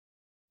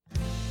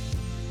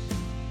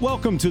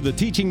Welcome to the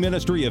teaching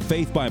ministry of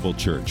Faith Bible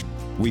Church.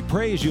 We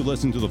pray as you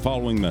listen to the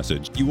following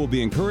message, you will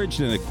be encouraged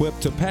and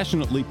equipped to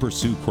passionately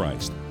pursue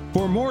Christ.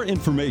 For more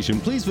information,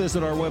 please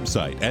visit our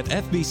website at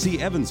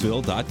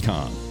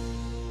fbcevansville.com.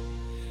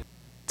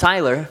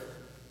 Tyler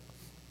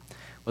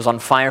was on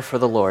fire for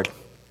the Lord.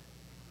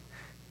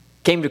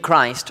 Came to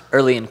Christ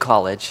early in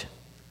college.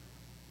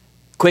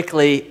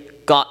 Quickly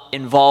got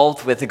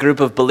involved with a group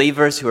of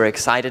believers who were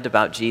excited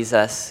about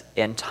Jesus,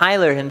 and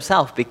Tyler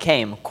himself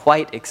became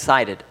quite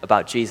excited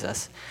about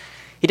Jesus.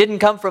 He didn't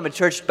come from a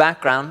church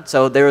background,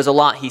 so there was a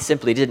lot he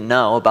simply didn't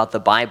know about the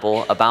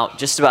Bible, about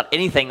just about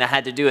anything that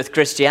had to do with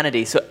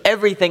Christianity. So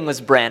everything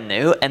was brand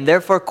new, and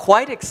therefore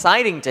quite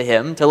exciting to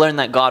him to learn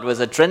that God was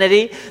a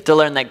Trinity, to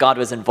learn that God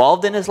was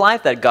involved in his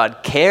life, that God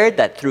cared,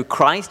 that through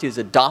Christ he was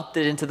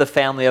adopted into the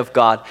family of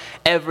God.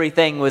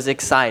 Everything was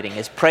exciting.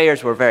 His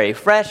prayers were very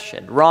fresh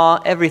and raw.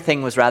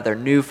 Everything was rather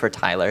new for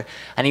Tyler,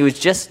 and he was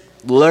just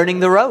learning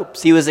the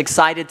ropes. He was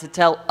excited to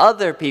tell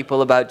other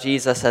people about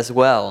Jesus as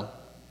well.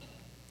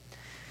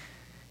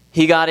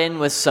 He got in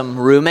with some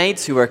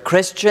roommates who were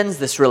Christians.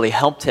 This really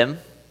helped him.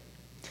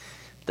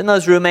 Then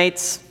those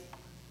roommates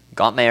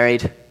got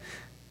married,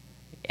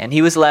 and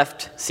he was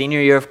left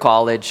senior year of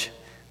college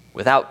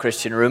without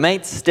Christian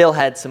roommates. Still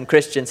had some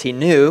Christians he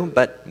knew,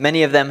 but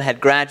many of them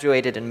had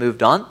graduated and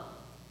moved on.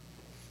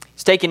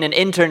 He's taking an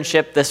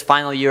internship this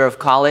final year of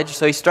college,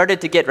 so he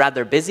started to get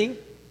rather busy.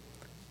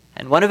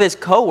 And one of his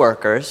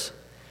co-workers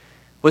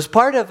was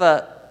part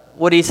of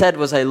what he said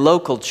was a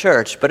local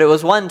church, but it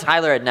was one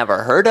Tyler had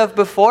never heard of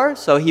before,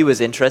 so he was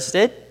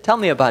interested. Tell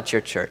me about your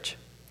church.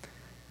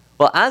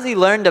 Well, as he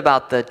learned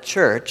about the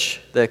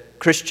church, the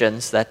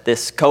Christians that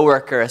this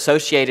coworker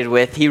associated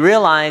with, he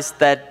realized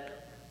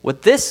that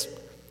what this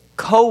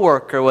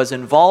coworker was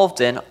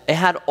involved in, it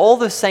had all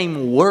the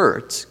same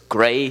words: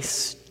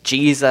 grace,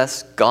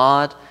 Jesus,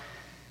 God,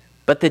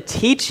 but the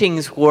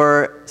teachings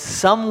were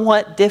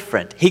somewhat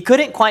different. He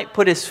couldn't quite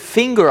put his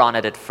finger on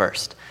it at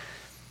first.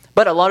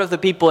 But a lot of the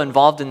people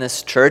involved in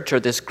this church or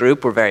this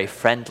group were very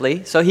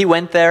friendly. So he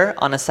went there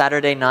on a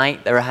Saturday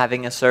night. They were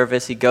having a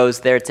service. He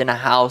goes there. It's in a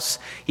house.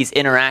 He's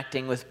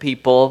interacting with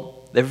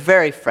people. They're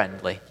very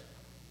friendly.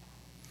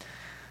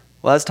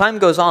 Well, as time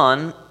goes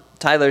on,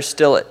 Tyler's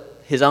still at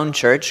his own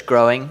church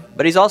growing,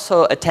 but he's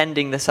also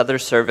attending this other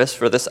service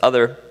for this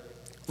other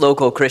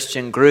local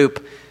Christian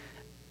group.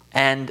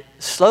 And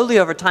slowly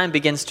over time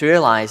begins to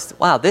realize,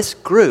 wow, this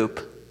group,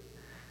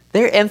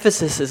 their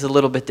emphasis is a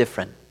little bit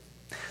different.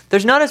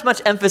 There's not as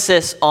much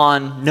emphasis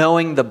on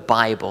knowing the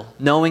Bible,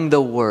 knowing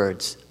the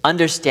words,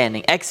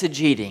 understanding,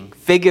 exegeting,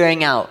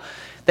 figuring out.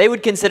 They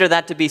would consider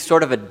that to be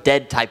sort of a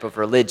dead type of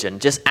religion,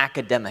 just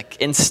academic.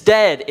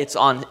 Instead, it's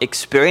on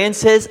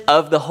experiences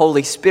of the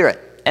Holy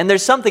Spirit. And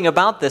there's something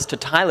about this to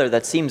Tyler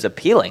that seems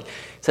appealing.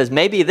 He says,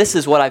 maybe this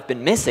is what I've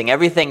been missing.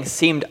 Everything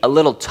seemed a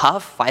little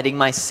tough. Fighting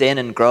my sin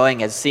and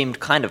growing has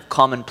seemed kind of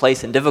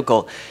commonplace and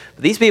difficult.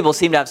 But these people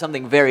seem to have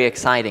something very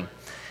exciting.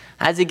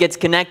 As he gets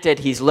connected,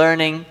 he's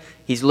learning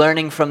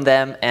from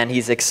them, and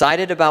he's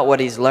excited about what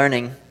he's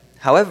learning.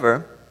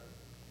 However,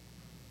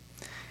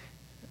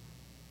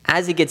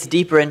 as he gets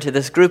deeper into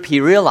this group, he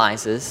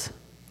realizes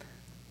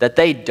that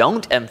they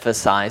don't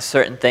emphasize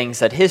certain things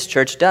that his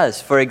church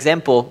does. For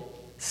example,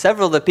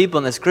 several of the people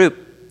in this group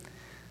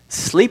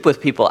sleep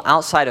with people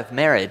outside of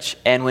marriage.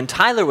 And when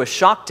Tyler was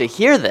shocked to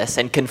hear this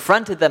and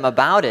confronted them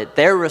about it,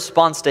 their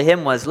response to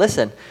him was,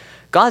 listen,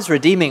 God's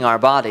redeeming our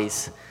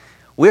bodies.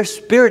 We're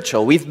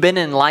spiritual, we've been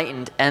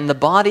enlightened, and the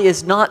body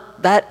is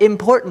not that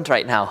important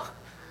right now.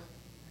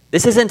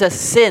 This isn't a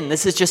sin,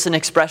 this is just an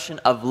expression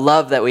of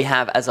love that we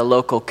have as a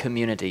local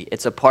community.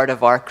 It's a part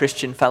of our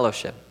Christian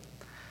fellowship.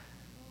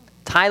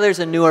 Tyler's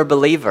a newer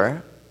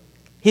believer.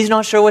 He's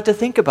not sure what to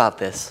think about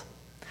this.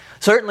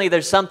 Certainly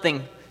there's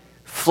something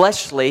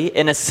fleshly,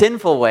 in a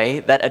sinful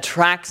way, that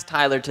attracts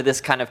Tyler to this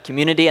kind of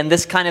community and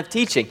this kind of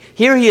teaching.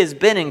 Here he has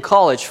been in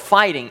college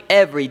fighting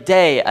every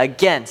day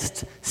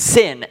against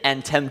sin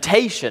and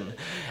temptation.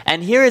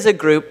 And here is a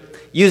group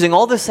using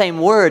all the same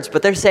words,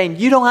 but they're saying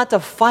you don't have to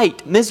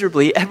fight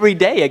miserably every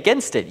day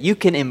against it. You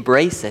can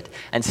embrace it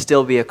and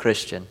still be a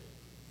Christian.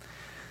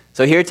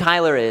 So here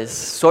Tyler is,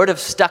 sort of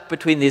stuck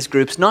between these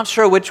groups, not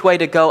sure which way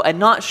to go and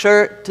not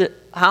sure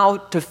how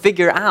to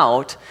figure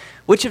out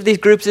which of these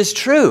groups is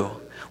true.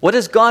 What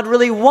does God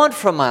really want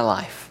from my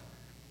life?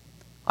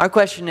 Our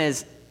question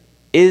is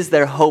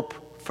there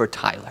hope for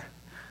Tyler?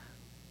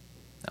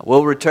 Now,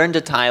 we'll return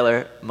to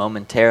Tyler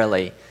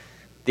momentarily.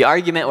 The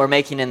argument we're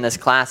making in this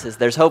class is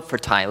there's hope for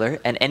Tyler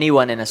and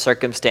anyone in a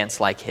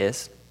circumstance like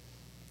his.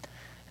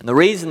 And the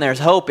reason there's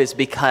hope is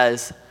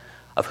because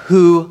of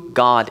who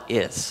God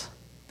is.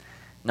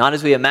 Not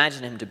as we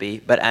imagine him to be,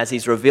 but as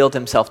he's revealed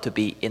himself to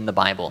be in the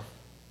Bible.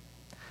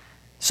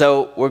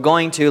 So we're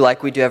going to,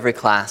 like we do every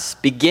class,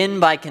 begin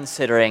by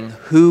considering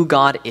who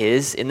God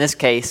is. In this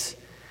case,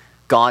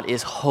 God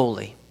is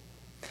holy.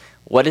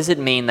 What does it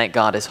mean that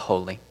God is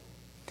holy?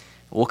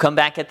 We'll come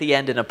back at the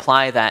end and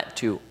apply that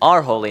to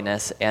our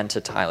holiness and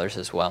to Tyler's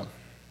as well.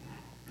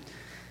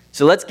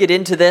 So let's get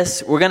into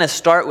this. We're going to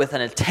start with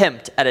an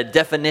attempt at a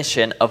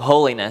definition of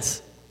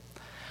holiness.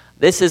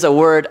 This is a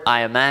word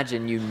I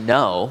imagine you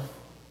know.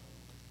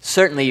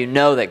 Certainly you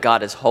know that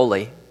God is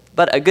holy.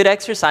 But a good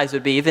exercise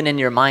would be, even in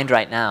your mind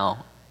right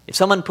now, if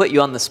someone put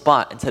you on the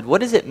spot and said,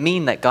 what does it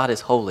mean that God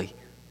is holy?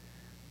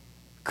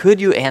 Could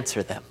you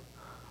answer them?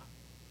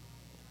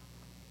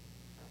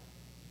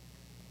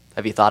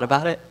 Have you thought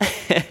about it?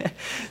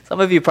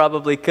 Some of you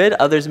probably could,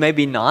 others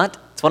maybe not.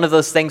 It's one of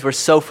those things we're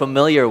so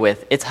familiar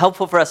with. It's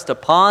helpful for us to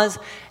pause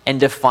and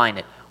define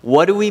it.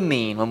 What do we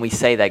mean when we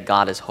say that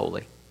God is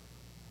holy?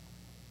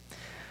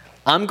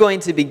 I'm going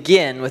to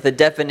begin with a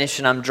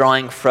definition I'm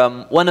drawing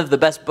from one of the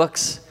best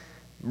books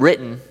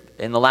written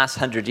in the last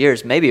 100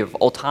 years, maybe of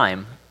all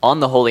time, on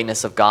the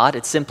holiness of God.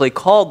 It's simply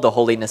called The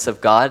Holiness of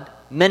God.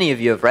 Many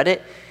of you have read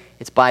it.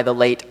 It's by the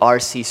late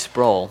R.C.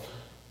 Sproul.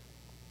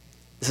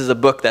 This is a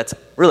book that's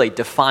really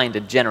defined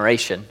a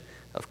generation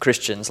of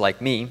Christians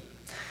like me.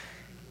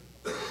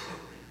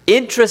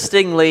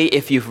 Interestingly,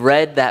 if you've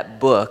read that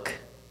book,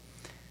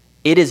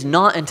 it is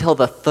not until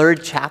the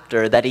 3rd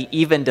chapter that he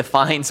even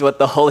defines what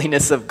the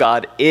holiness of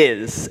God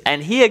is.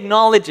 And he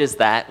acknowledges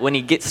that when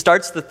he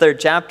starts the 3rd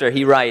chapter,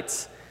 he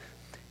writes,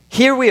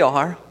 "Here we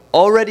are,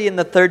 already in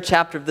the 3rd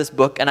chapter of this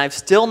book, and I've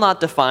still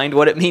not defined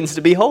what it means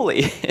to be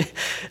holy."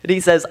 And he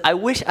says, "I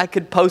wish I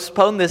could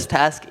postpone this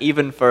task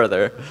even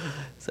further."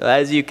 So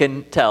as you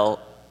can tell,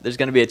 there's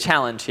going to be a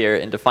challenge here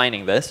in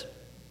defining this.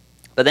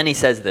 But then he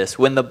says this,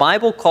 when the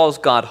Bible calls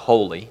God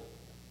holy,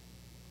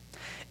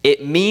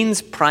 it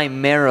means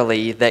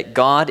primarily that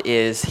God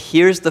is,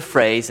 here's the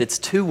phrase, it's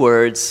 2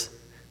 words,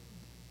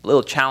 a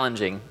little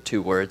challenging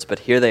 2 words, but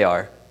here they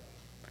are.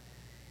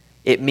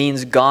 It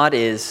means God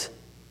is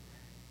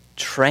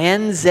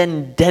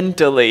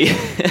transcendentally,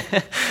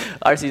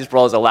 R.C.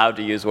 Sproul is allowed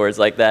to use words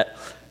like that,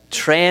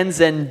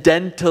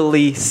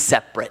 transcendentally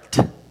separate.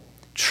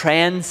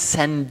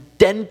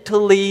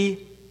 Transcendentally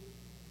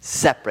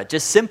separate.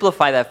 Just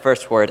simplify that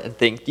first word and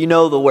think, do you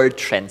know the word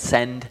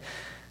transcend?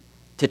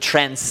 To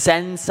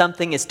transcend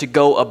something is to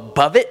go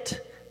above it.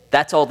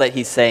 That's all that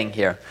he's saying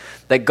here.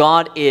 That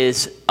God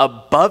is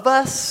above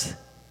us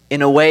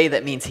in a way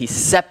that means he's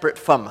separate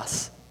from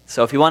us.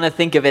 So if you want to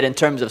think of it in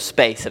terms of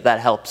space, if that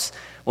helps,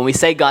 when we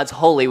say God's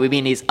holy, we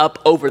mean he's up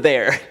over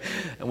there.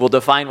 And we'll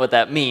define what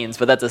that means,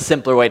 but that's a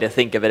simpler way to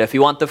think of it. If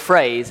you want the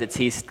phrase, it's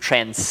he's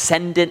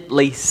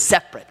transcendently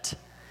separate.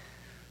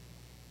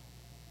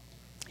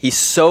 He's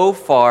so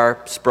far,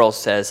 Sproul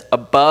says,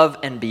 above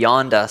and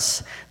beyond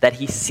us that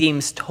he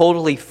seems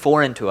totally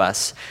foreign to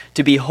us.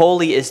 To be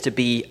holy is to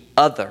be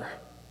other,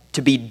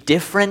 to be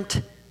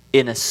different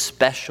in a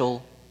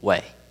special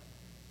way.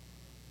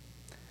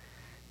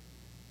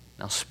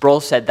 Now, Sproul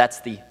said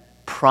that's the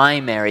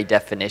primary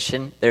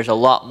definition. There's a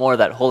lot more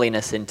that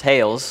holiness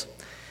entails.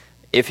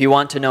 If you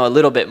want to know a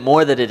little bit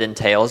more that it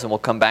entails, and we'll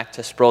come back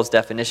to Sproul's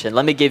definition,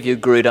 let me give you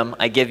Grudem.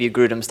 I give you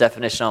Grudem's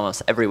definition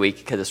almost every week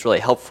because it's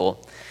really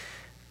helpful.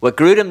 What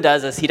Grudem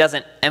does is he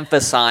doesn't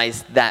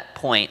emphasize that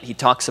point. He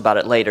talks about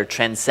it later,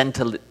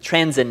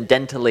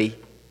 transcendentally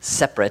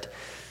separate.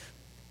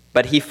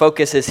 But he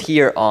focuses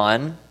here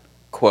on,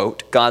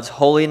 quote, God's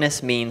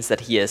holiness means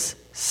that he is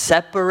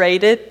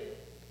separated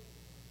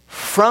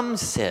from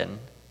sin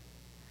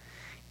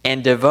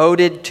and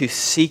devoted to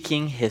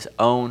seeking his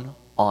own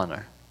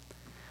honor.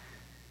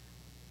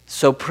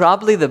 So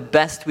probably the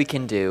best we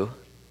can do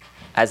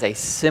as a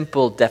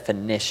simple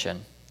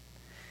definition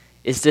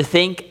is to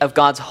think of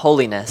God's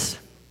holiness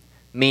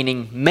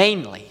meaning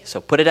mainly,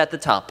 so put it at the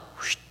top,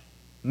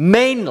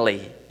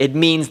 mainly it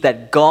means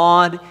that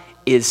God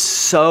is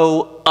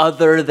so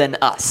other than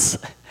us.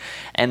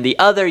 And the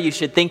other you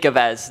should think of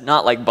as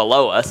not like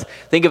below us,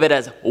 think of it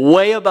as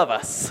way above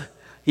us.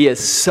 He is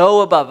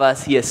so above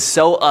us, he is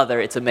so other,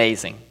 it's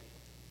amazing.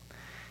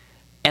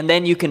 And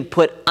then you can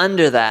put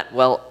under that,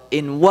 well,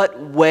 in what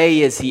way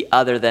is he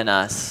other than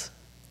us?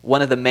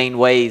 One of the main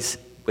ways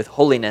with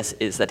holiness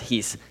is that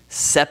he's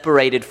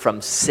separated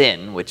from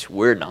sin, which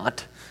we're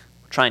not.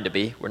 We're trying to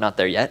be, we're not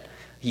there yet.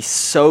 He's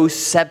so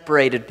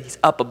separated, he's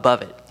up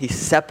above it. He's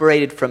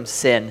separated from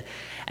sin,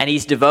 and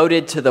he's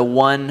devoted to the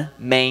one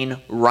main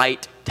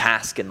right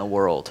task in the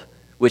world,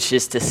 which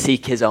is to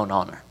seek his own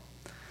honor.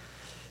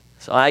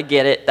 So I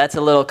get it, that's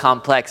a little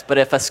complex, but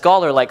if a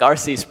scholar like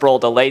R.C. Sproul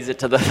delays it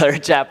to the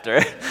 3rd chapter,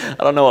 I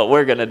don't know what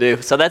we're going to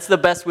do. So that's the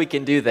best we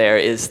can do there,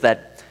 is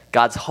that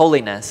God's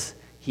holiness,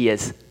 he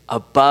is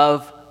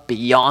above,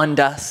 beyond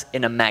us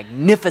in a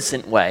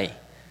magnificent way.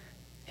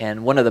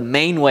 And one of the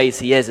main ways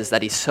he is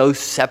that he's so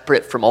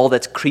separate from all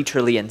that's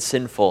creaturely and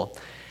sinful,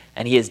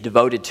 and he is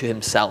devoted to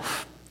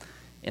himself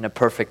in a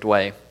perfect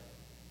way.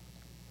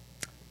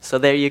 So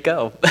there you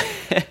go.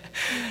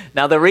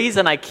 Now the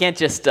reason I can't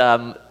just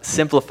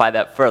simplify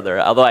that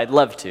further, although I'd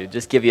love to,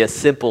 just give you a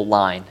simple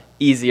line,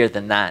 easier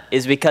than that,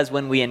 is because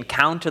when we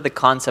encounter the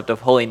concept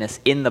of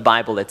holiness in the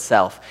Bible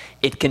itself,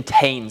 it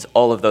contains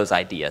all of those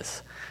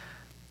ideas.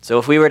 So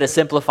if we were to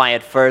simplify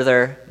it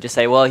further, just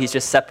say, well, he's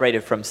just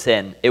separated from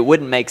sin, it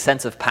wouldn't make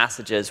sense of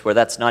passages where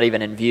that's not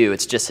even in view,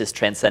 it's just his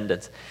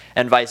transcendence,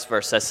 and vice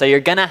versa. So you're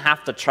going to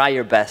have to try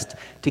your best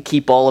to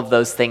keep all of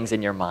those things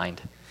in your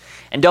mind.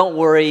 And don't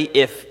worry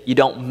if you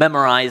don't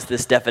memorize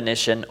this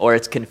definition or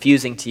it's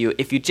confusing to you.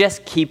 If you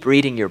just keep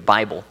reading your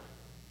Bible,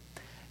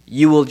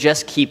 you will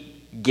just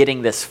keep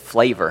getting this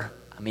flavor.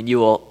 I mean, you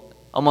will,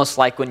 almost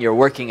like when you're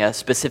working a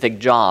specific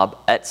job,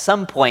 at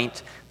some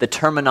point the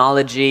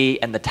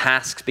terminology and the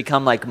tasks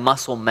become like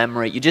muscle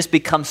memory. You just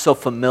become so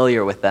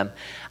familiar with them.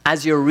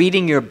 As you're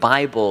reading your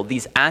Bible,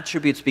 these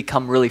attributes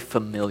become really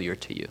familiar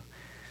to you,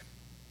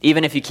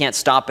 even if you can't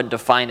stop and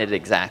define it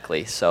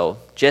exactly. So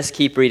just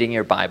keep reading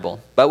your Bible.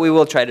 But we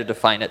will try to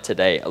define it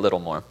today a little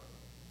more.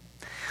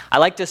 I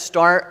like to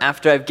start,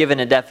 after I've given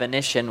a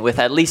definition, with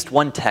at least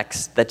one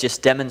text that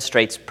just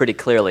demonstrates pretty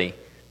clearly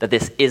that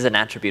this is an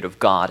attribute of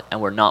God and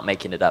we're not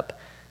making it up.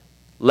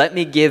 Let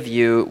me give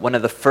you one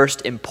of the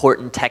first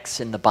important texts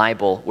in the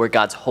Bible where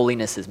God's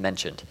holiness is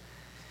mentioned.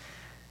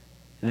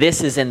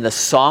 This is in the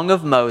Song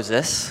of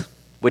Moses,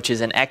 which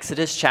is in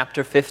Exodus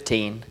chapter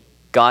 15.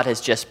 God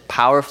has just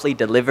powerfully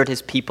delivered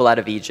his people out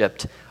of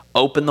Egypt,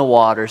 opened the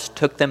waters,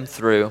 took them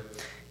through,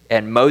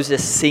 and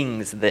Moses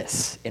sings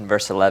this in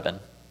verse 11.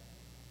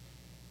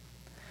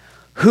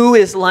 Who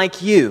is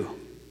like you?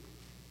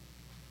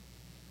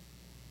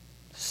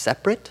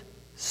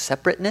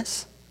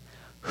 Separateness?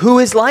 Who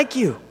is like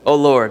you, O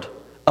Lord,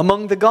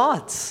 among the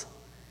gods?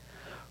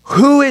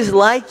 Who is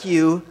like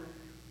you,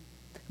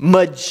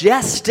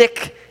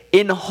 majestic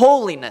in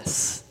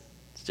holiness?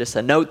 It's just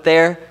a note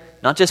there,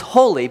 not just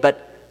holy,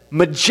 but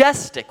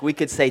majestic. We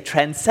could say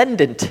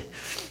transcendent.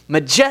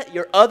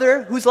 You're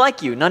other, who's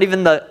like you? Not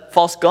even the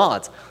false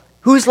gods.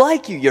 Who's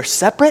like you? You're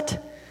separate,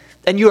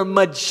 and you're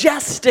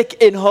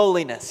majestic in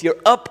holiness. You're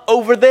up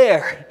over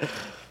there.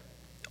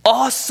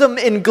 Awesome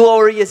in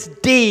glorious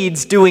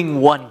deeds,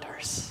 doing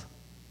wonders,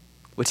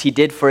 which he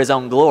did for his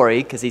own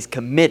glory because he's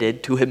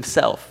committed to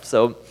himself.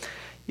 So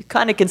you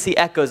kind of can see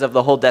echoes of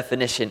the whole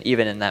definition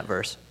even in that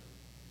verse.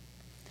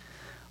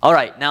 All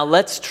right, now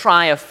let's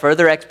try a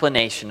further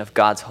explanation of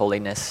God's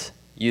holiness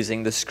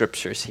using the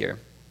scriptures here.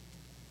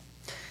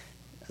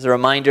 As a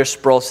reminder,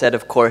 Sproul said,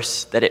 of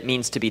course, that it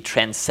means to be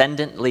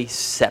transcendently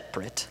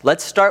separate.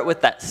 Let's start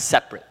with that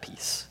separate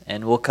piece,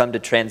 and we'll come to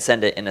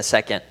transcendent in a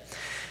second.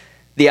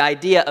 The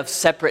idea of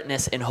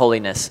separateness in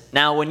holiness.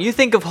 Now, when you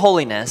think of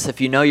holiness,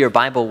 if you know your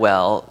Bible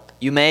well,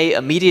 you may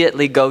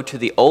immediately go to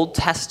the Old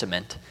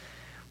Testament,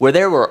 where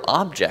there were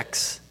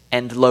objects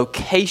and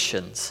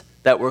locations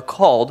that were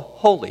called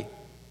holy.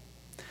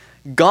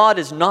 God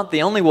is not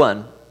the only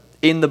one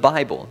in the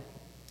Bible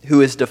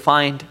who is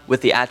defined with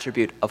the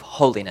attribute of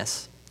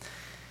holiness.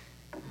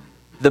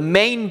 The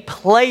main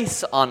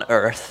place on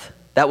earth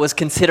that was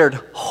considered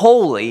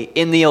holy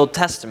in the Old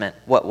Testament,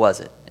 what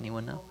was it?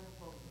 Anyone know?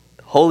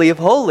 Holy of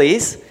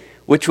Holies,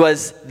 which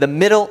was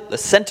the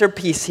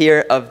centerpiece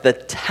here of the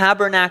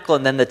tabernacle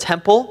and then the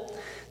temple.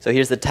 So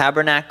here's the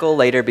tabernacle,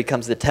 later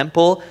becomes the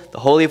temple. The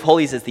Holy of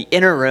Holies is the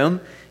inner room.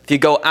 If you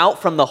go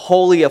out from the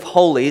Holy of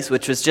Holies,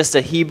 which was just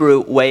a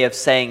Hebrew way of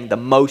saying the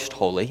most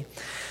holy.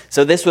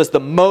 So this was the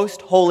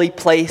most holy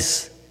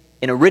place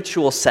in a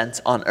ritual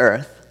sense on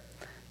earth,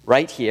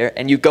 right here.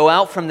 And you go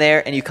out from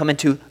there and you come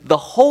into the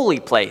holy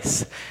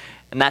place.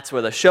 And that's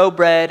where the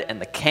showbread and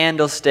the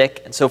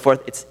candlestick and so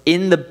forth, it's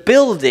in the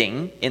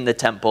building in the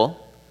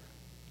temple,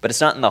 but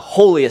it's not in the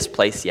holiest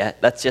place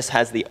yet. That just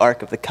has the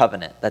Ark of the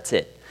Covenant. That's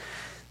it.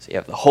 So you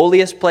have the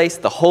holiest place,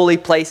 the holy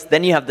place.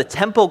 Then you have the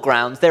temple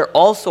grounds. They're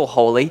also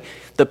holy.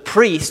 The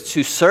priests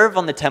who serve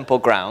on the temple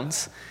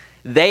grounds,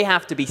 they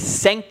have to be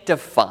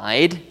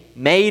sanctified,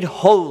 made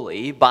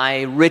holy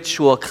by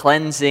ritual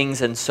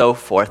cleansings and so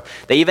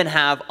forth. They even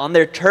have on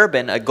their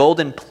turban a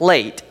golden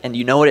plate. And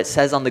you know what it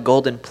says on the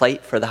golden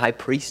plate for the high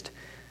priest?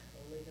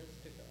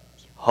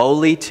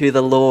 Holy to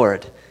the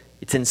Lord.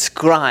 It's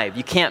inscribed.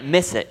 You can't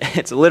miss it.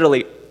 It's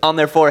literally on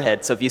their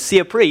forehead. So if you see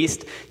a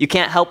priest, you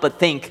can't help but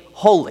think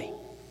holy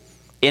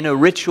in a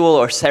ritual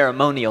or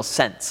ceremonial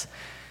sense.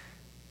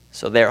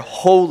 So they're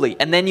holy.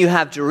 And then you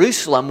have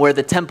Jerusalem where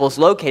the temple's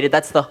located.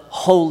 That's the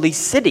holy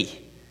city.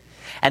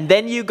 And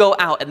then you go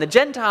out, and the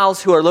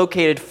Gentiles who are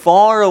located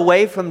far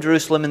away from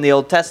Jerusalem in the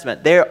Old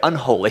Testament, they're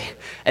unholy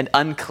and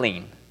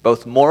unclean,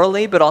 both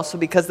morally, but also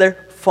because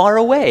they're far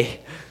away.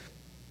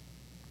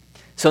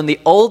 So in the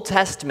Old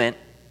Testament,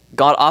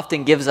 God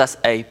often gives us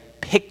a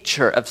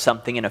picture of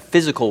something in a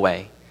physical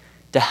way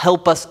to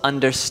help us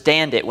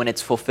understand it when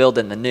it's fulfilled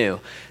in the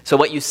New. So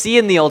what you see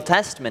in the Old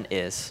Testament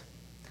is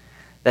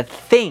that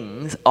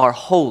things are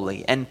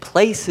holy and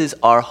places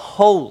are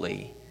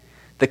holy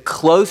the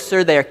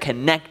closer they're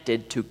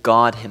connected to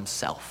God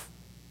himself.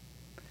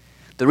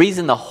 The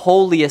reason the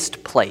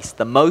holiest place,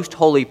 the most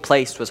holy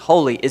place was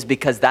holy is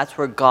because that's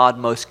where God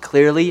most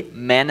clearly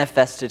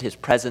manifested his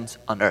presence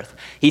on earth.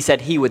 He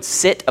said he would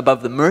sit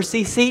above the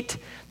mercy seat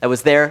that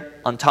was there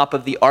on top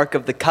of the Ark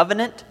of the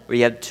Covenant, where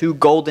you had two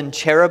golden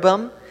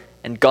cherubim,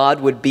 and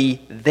God would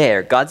be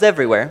there. God's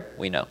everywhere,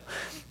 we know.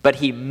 But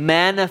he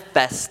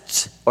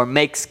manifests or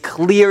makes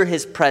clear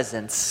his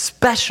presence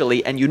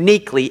specially and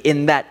uniquely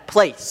in that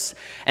place.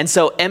 And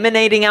so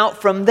emanating out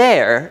from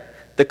there,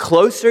 the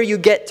closer you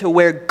get to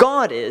where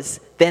God is,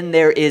 then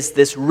there is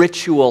this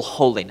ritual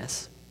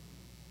holiness.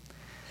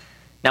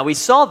 Now we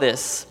saw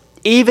this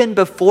even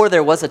before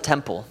there was a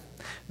temple.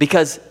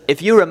 Because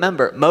if you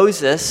remember,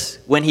 Moses,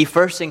 when he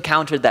first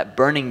encountered that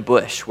burning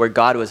bush where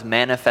God was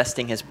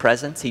manifesting his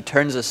presence, he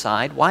turns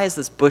aside. Why is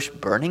this bush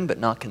burning but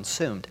not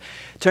consumed?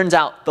 Turns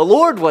out the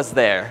Lord was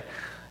there.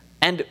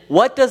 And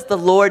what does the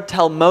Lord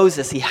tell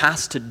Moses he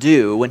has to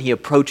do when he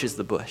approaches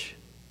the bush?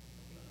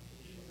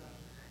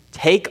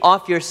 Take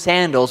off your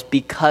sandals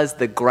because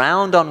the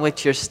ground on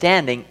which you're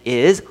standing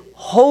is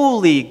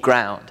holy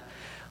ground.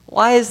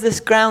 Why is this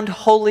ground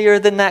holier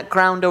than that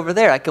ground over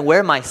there? I can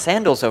wear my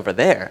sandals over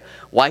there.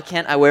 Why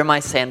can't I wear my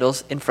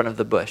sandals in front of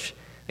the bush?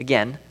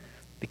 Again,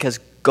 because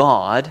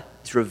God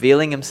is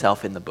revealing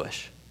himself in the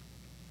bush.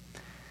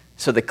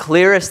 So the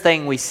clearest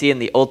thing we see in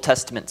the Old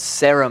Testament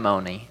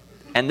ceremony,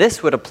 and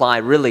this would apply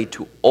really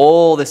to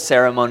all the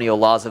ceremonial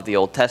laws of the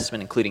Old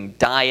Testament, including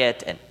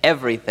diet and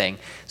everything,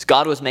 is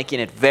God was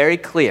making it very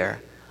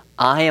clear,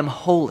 I am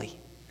holy.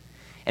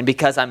 And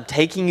because I'm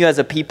taking you as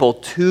a people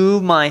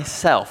to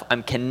myself,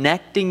 I'm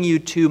connecting you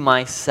to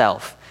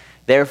myself.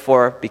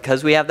 Therefore,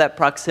 because we have that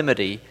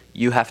proximity,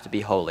 you have to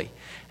be holy.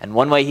 And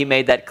one way he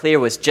made that clear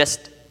was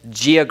just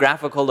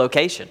geographical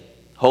location.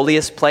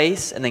 Holiest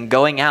place, and then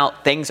going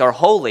out, things are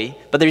holy,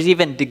 but there's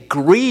even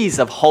degrees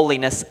of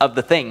holiness of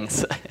the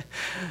things.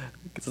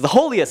 It's the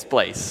holiest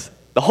place,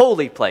 the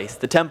holy place,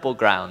 the temple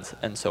grounds,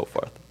 and so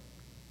forth.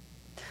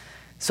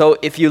 So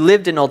if you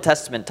lived in Old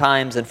Testament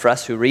times, and for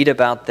us who read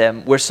about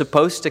them, we're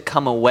supposed to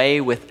come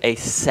away with a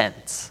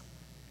sense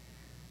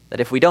that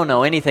if we don't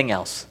know anything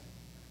else,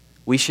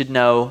 we should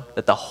know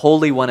that the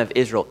Holy One of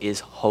Israel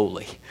is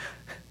holy.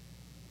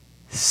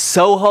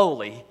 So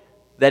holy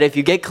that if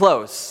you get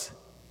close,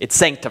 it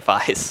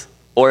sanctifies.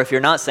 Or if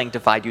you're not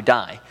sanctified, you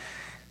die.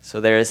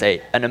 So there is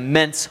an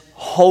immense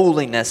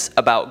holiness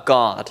about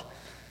God.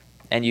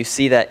 And you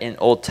see that in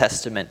Old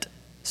Testament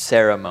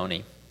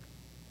ceremony.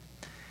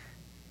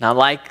 Now,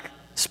 like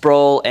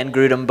Sproul and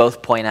Grudem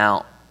both point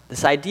out,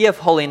 this idea of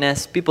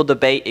holiness, people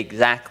debate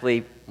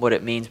exactly what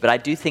it means, but I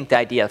do think the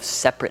idea of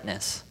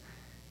separateness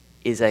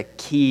is a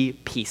key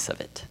piece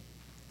of it.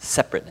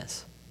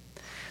 Separateness.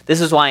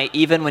 This is why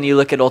even when you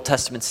look at Old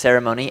Testament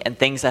ceremony and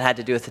things that had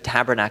to do with the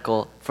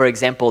tabernacle, for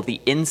example,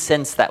 the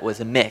incense that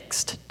was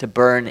mixed to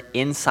burn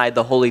inside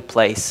the holy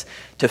place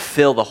to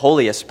fill the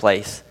holiest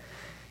place,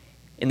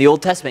 in the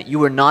Old Testament, you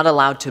were not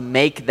allowed to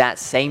make that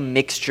same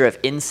mixture of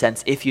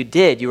incense. If you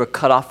did, you were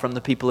cut off from the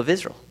people of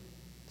Israel.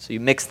 So you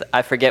mix,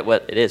 I forget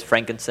what it is,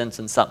 frankincense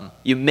and something.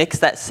 You mix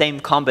that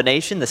same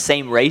combination, the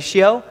same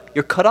ratio,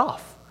 you're cut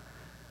off.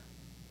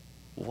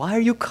 Why are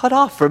you cut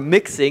off for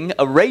mixing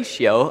a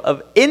ratio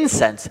of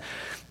incense?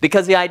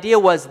 Because the idea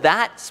was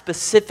that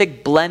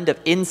specific blend of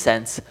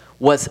incense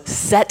was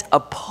set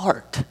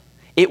apart.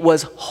 It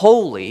was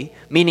holy,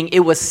 meaning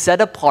it was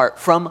set apart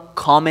from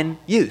common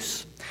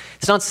use.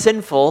 It's not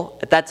sinful,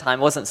 at that time,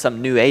 it wasn't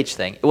some new age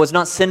thing. It was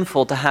not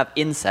sinful to have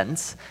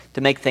incense,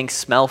 to make things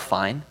smell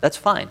fine. That's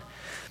fine.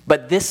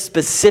 But this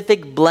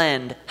specific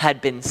blend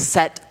had been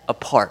set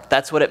apart.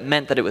 That's what it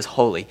meant that it was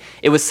holy.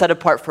 It was set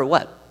apart for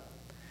what?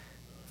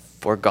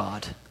 For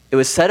God. It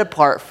was set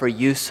apart for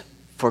use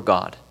for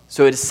God.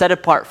 So it is set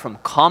apart from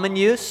common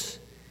use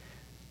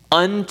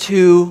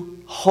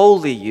unto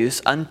holy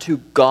use, unto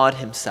God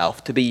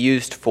himself, to be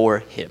used for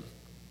him.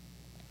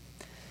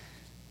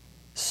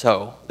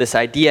 So, this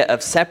idea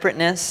of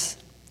separateness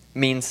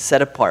means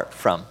set apart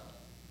from.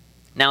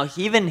 Now,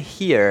 even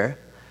here,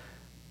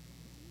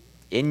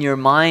 in your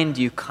mind,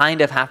 you kind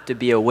of have to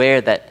be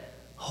aware that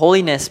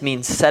holiness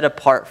means set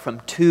apart from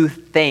two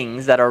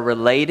things that are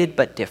related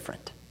but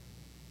different.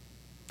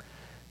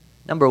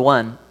 Number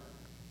one,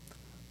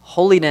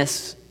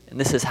 holiness, and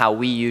this is how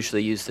we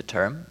usually use the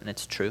term, and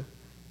it's true.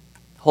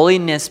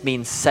 Holiness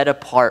means set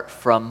apart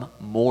from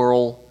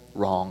moral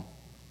wrong,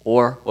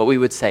 or what we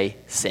would say,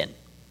 sin.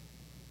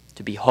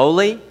 To be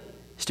holy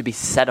is to be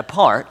set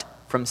apart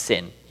from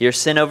sin. Here's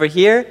sin over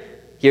here.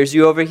 Here's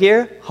you over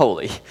here.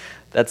 Holy.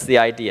 That's the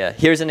idea.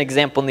 Here's an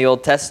example in the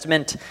Old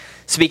Testament.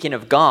 Speaking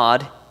of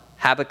God,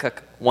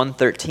 Habakkuk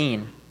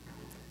 1:13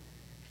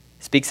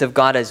 speaks of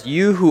God as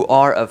you who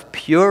are of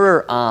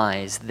purer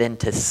eyes than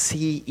to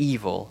see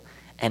evil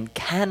and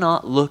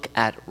cannot look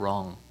at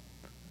wrong.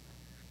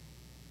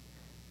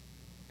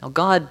 Now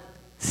God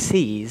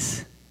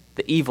sees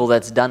the evil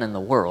that's done in the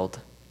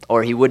world,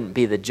 or he wouldn't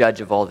be the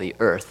judge of all the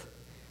earth.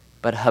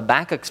 But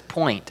Habakkuk's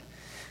point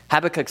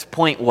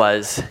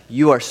was,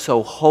 you are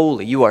so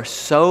holy, you are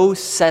so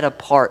set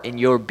apart in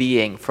your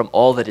being from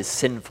all that is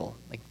sinful.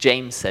 Like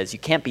James says, you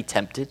can't be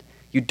tempted,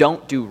 you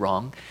don't do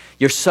wrong.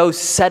 You're so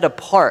set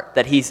apart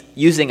that he's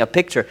using a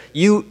picture.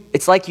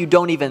 It's like you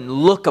don't even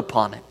look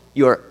upon it.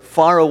 You're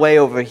far away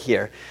over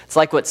here. It's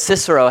like what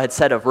Cicero had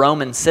said of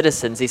Roman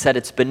citizens. He said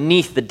it's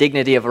beneath the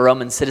dignity of a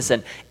Roman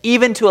citizen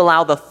even to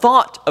allow the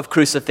thought of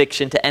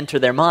crucifixion to enter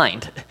their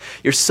mind.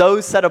 You're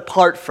so set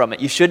apart from it,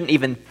 you shouldn't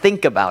even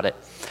think about it.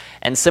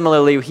 And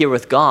similarly here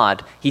with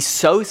God, he's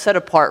so set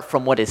apart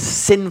from what is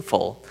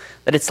sinful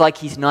that it's like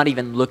he's not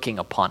even looking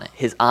upon it.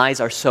 His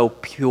eyes are so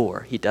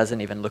pure, he doesn't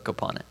even look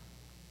upon it.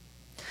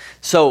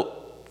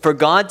 So for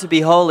God to be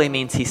holy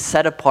means he's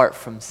set apart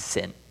from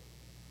sin.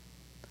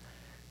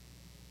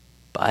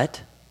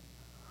 But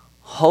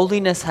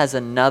holiness has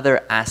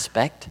another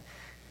aspect.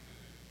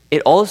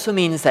 It also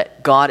means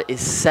that God is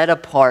set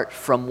apart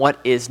from what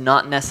is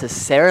not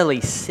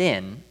necessarily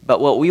sin, but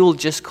what we will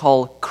just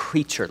call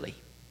creaturely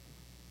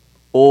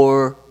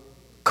or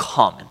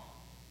common.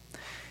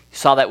 You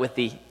saw that with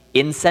the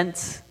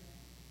incense.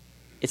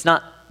 It's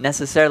not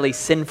necessarily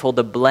sinful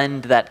to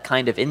blend that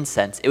kind of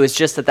incense. It was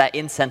just that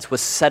incense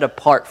was set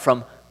apart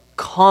from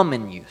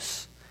common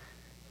use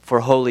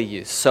for holy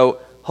use. So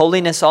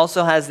holiness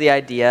also has the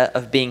idea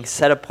of being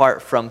set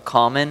apart from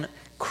common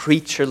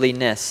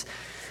creatureliness.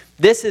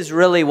 This is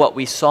really what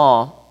we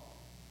saw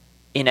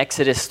in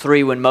Exodus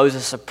 3 when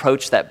Moses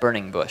approached that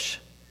burning bush.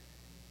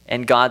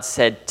 And God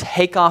said,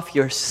 take off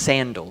your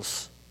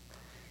sandals.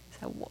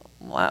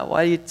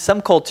 Why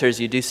some cultures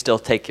you do still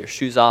take your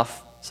shoes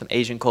off. Some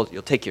Asian culture,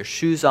 you'll take your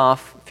shoes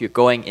off if you're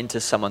going into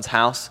someone's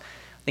house.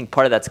 I think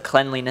part of that's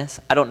cleanliness.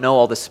 I don't know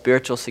all the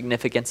spiritual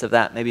significance of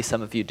that. Maybe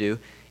some of you do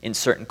in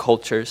certain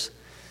cultures.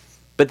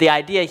 But the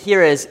idea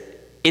here is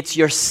it's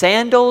your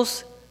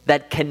sandals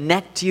that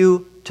connect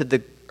you to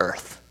the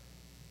earth.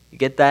 You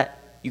get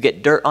that? You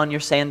get dirt on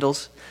your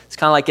sandals. It's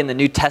kind of like in the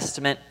New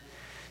Testament.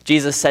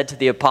 Jesus said to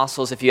the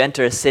apostles, if you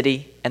enter a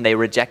city and they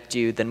reject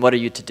you, then what are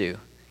you to do?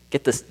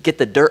 Get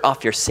the dirt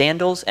off your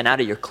sandals and out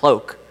of your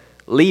cloak.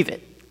 Leave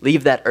it.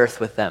 Leave that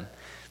earth with them.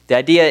 The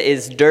idea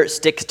is dirt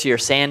sticks to your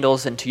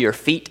sandals and to your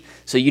feet,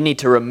 so you need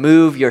to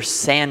remove your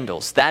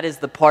sandals. That is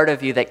the part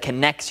of you that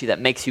connects you,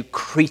 that makes you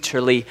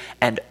creaturely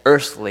and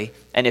earthly.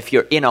 And if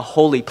you're in a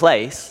holy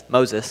place,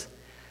 Moses,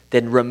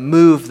 then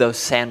remove those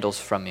sandals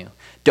from you.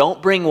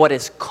 Don't bring what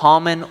is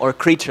common or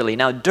creaturely.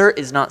 Now, dirt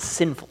is not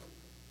sinful.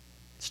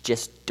 It's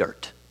just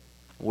dirt.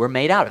 We're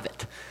made out of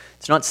it.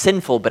 It's not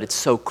sinful, but it's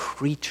so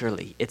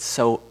creaturely. It's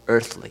so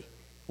earthly.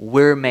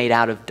 We're made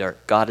out of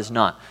dirt. God is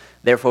not.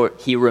 Therefore,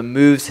 he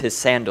removes his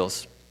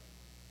sandals.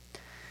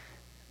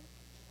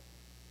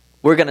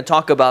 We're going to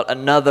talk about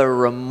another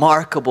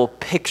remarkable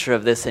picture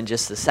of this in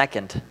just a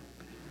second.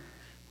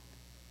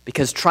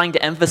 Because trying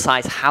to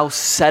emphasize how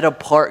set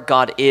apart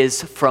God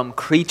is from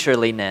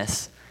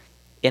creatureliness,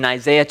 in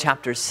Isaiah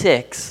chapter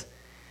 6,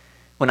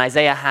 when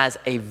Isaiah has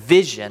a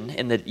vision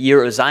in the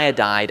year Uzziah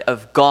died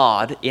of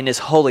God in his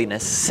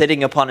holiness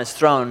sitting upon his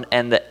throne,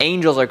 and the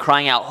angels are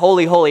crying out,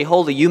 holy, holy,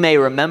 holy. You may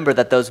remember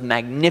that those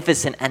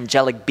magnificent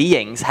angelic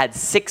beings had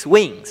 6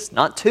 wings,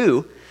 not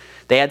 2.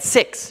 They had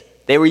 6.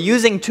 They were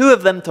using 2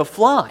 of them to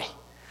fly.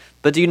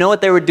 But do you know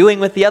what they were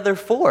doing with the other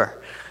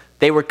 4?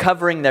 They were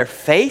covering their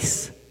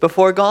face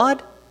before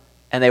God,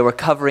 and they were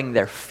covering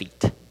their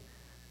feet.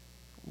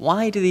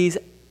 Why do these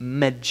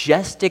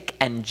majestic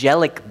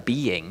angelic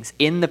beings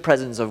in the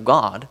presence of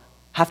God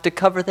have to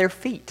cover their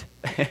feet?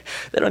 They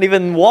don't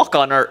even walk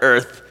on our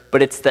earth,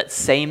 but it's that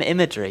same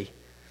imagery.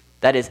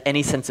 That is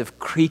any sense of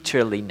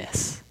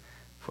creatureliness.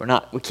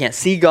 We can't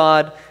see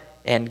God,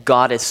 and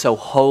God is so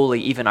holy,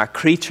 even our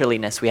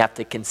creatureliness we have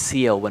to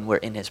conceal when we're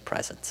in his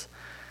presence.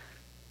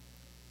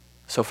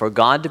 So for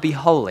God to be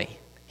holy,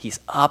 he's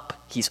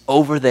up, he's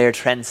over there,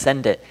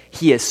 transcendent.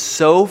 He is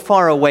so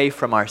far away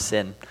from our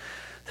sin.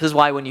 This is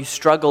why when you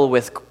struggle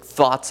with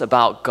thoughts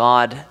about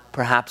God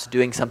perhaps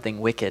doing something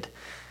wicked,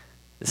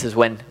 this is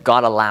when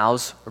God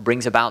allows or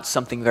brings about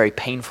something very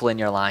painful in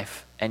your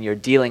life, and you're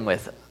dealing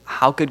with,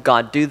 how could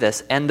God do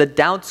this? And the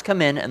doubts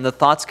come in and the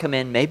thoughts come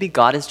in, maybe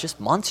God is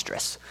just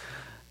monstrous.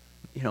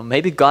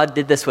 Maybe God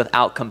did this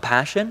without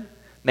compassion.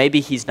 Maybe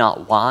he's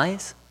not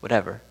wise,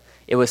 whatever.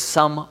 It was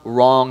some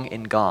wrong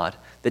in God.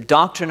 The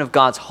doctrine of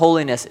God's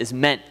holiness is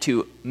meant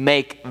to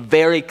make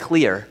very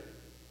clear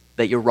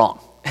that you're wrong.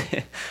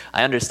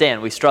 I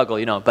understand we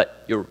struggle,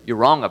 but you're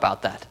wrong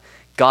about that.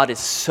 God is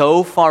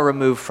so far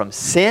removed from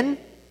sin.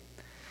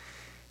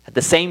 At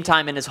the same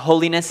time, in his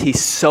holiness,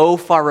 he's so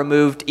far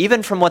removed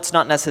even from what's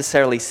not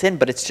necessarily sin,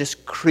 but it's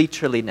just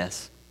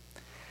creatureliness.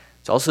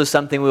 It's also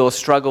something we will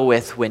struggle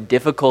with when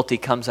difficulty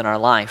comes in our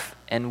life,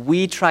 and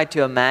we try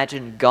to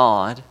imagine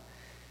God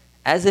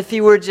as if he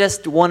were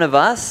just one of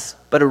us,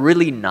 but a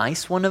really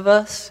nice one of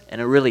us, and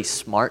a really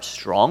smart,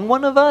 strong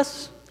one of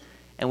us.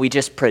 And we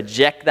just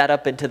project that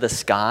up into the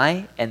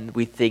sky, and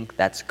we think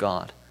that's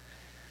God.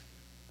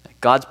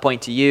 God's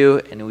point to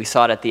you, and we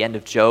saw it at the end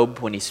of Job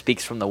when he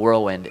speaks from the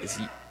whirlwind, is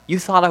you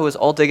thought I was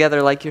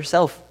altogether like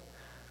yourself.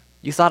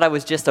 You thought I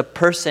was just a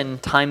person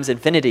times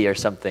infinity or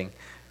something.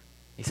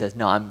 He says,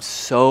 no, I'm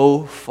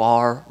so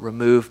far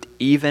removed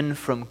even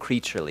from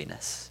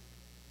creatureliness.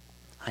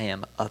 I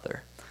am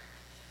other.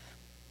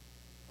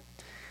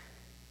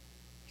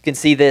 You can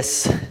see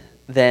this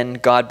then,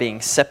 God being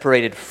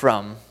separated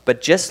from,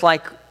 but just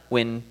like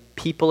when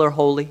people are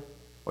holy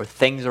or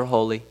things are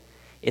holy,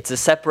 it's a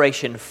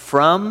separation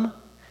from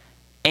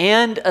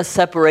and a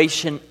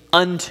separation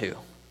unto.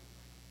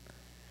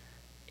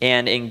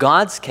 And in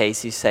God's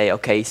case, you say,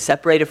 okay, he's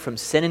separated from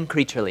sin and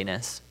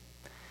creatureliness,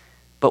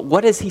 but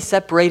what is he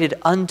separated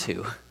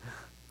unto?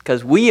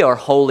 Because we are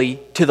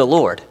holy to the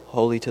Lord,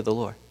 holy to the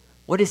Lord.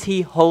 What is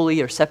he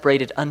holy or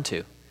separated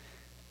unto?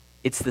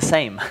 It's the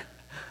same.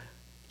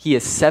 He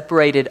is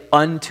separated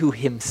unto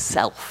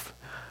himself.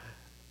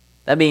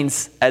 That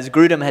means, as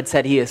Grudem had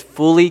said, he is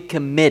fully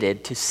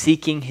committed to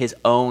seeking his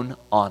own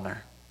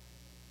honor.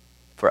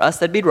 For us,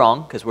 that'd be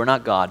wrong because we're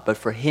not God, but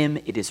for him,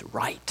 it is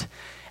right,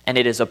 and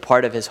it is a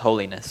part of his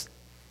holiness.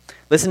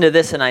 Listen to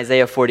this in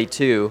Isaiah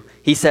 42.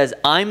 He says,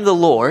 I'm the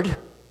Lord,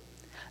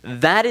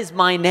 that is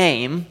my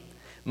name.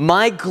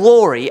 My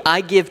glory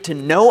I give to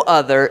no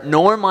other,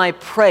 nor my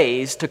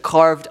praise to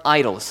carved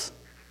idols.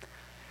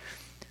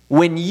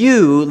 When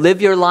you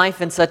live your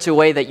life in such a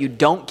way that you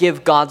don't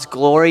give God's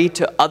glory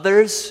to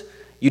others,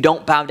 you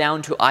don't bow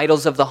down to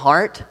idols of the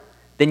heart,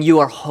 then you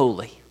are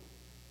holy.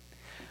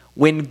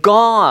 When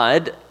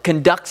God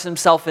conducts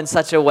himself in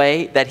such a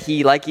way that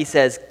he, like he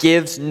says,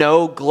 gives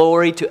no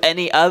glory to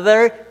any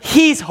other,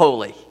 he's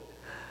holy.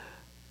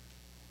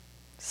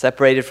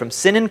 Separated from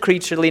sin and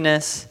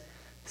creatureliness,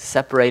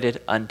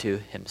 separated unto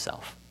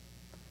himself.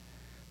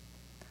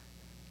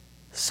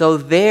 So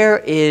there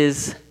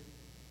is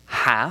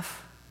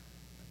half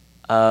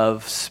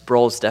of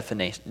Sproul's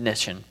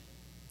definition.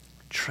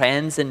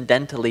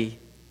 Transcendentally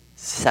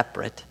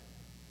separate.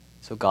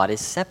 So God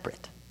is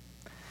separate.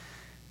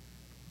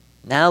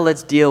 Now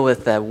let's deal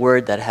with that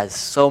word that has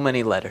so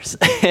many letters.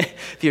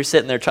 If you're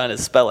sitting there trying to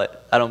spell it,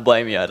 I don't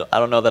blame you. I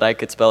don't know that I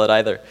could spell it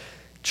either.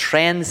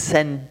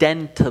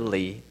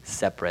 Transcendentally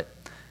separate.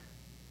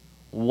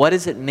 What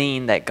does it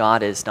mean that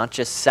God is not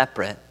just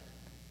separate,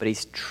 but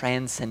he's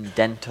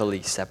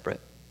transcendentally separate?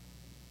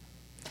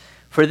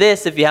 For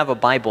this, if you have a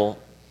Bible,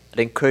 I'd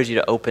encourage you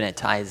to open it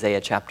to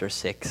Isaiah chapter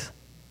 6.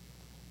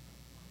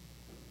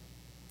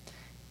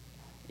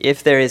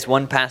 If there is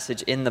one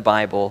passage in the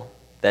Bible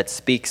that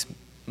speaks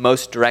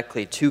most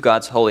directly to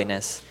God's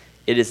holiness,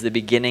 it is the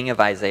beginning of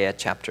Isaiah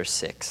chapter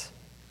 6.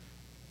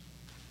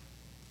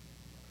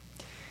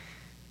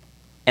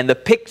 And the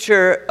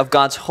picture of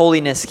God's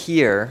holiness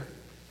here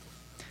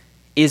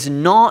is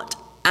not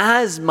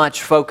as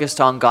much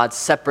focused on God's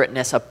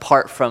separateness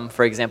apart from,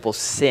 for example,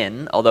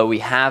 sin, although we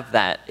have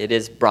that, it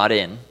is brought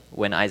in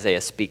when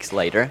Isaiah speaks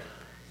later.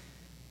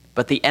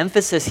 But the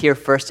emphasis here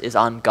first is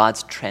on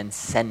God's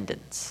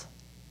transcendence.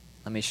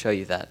 Let me show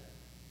you that.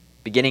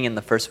 Beginning in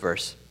the first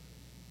verse.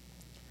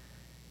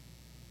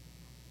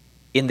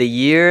 In the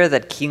year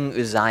that King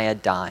Uzziah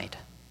died.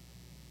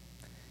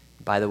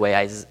 By the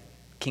way,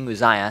 King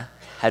Uzziah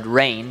had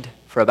reigned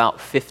for about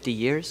 50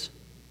 years.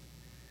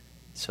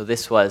 So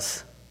this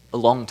was a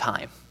long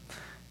time.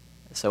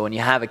 So when you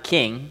have a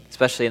king,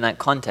 especially in that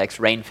context,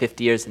 reign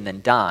 50 years and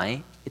then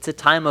die, it's a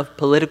time of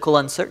political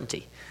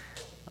uncertainty.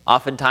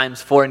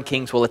 Oftentimes foreign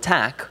kings will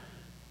attack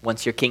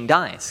once your king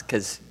dies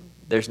because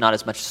there's not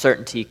as much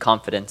certainty,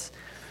 confidence.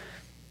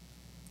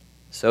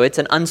 So it's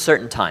an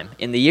uncertain time.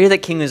 In the year that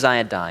King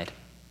Uzziah died,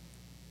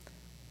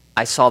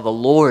 I saw the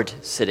Lord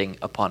sitting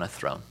upon a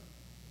throne.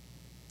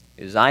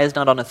 Uzziah is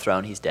not on a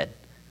throne, he's dead.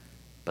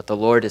 But the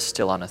Lord is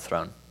still on a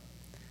throne.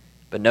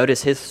 But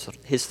notice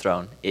his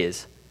throne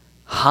is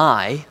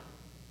high,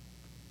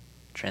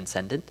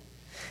 transcendent,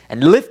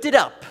 and lifted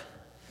up.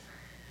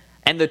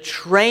 And the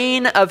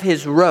train of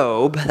his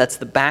robe, that's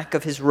the back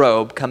of his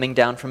robe coming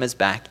down from his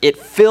back, it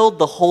filled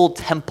the whole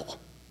temple.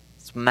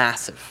 It's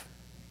massive.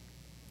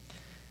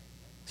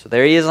 So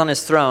there he is on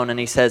his throne, and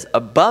he says,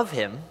 above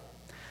him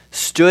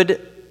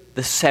stood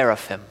the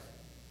seraphim,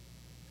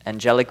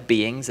 angelic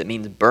beings. It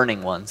means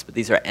burning ones, but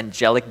these are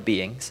angelic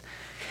beings.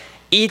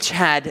 Each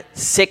had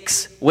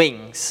 6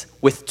 wings.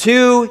 With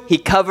 2 he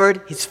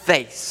covered his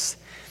face,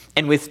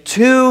 and with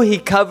 2 he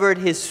covered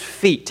his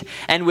feet,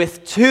 and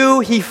with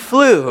 2 he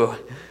flew.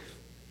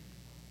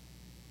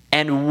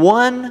 And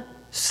one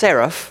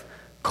seraph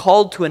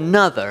called to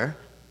another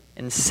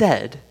and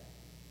said,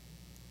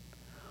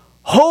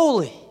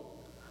 Holy,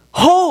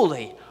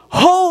 holy,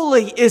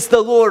 holy is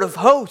the Lord of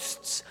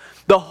hosts.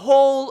 The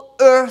whole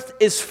earth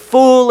is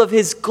full of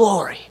his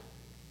glory.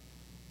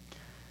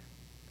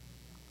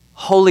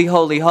 Holy,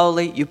 holy,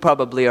 holy. You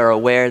probably are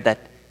aware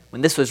that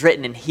when this was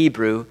written in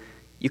Hebrew,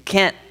 you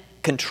can't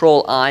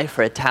control I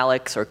for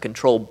italics or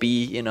control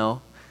B,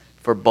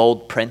 for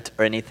bold print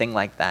or anything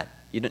like that.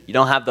 You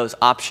don't have those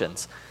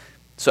options.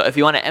 So if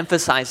you want to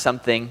emphasize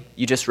something,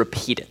 you just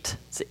repeat it.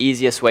 It's the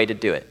easiest way to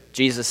do it.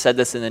 Jesus said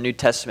this in the New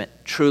Testament,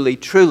 truly,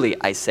 truly,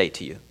 I say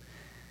to you.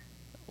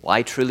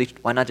 Why truly?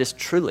 Why not just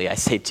truly, I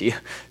say to you?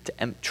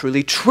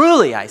 Truly,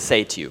 truly, I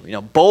say to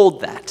you.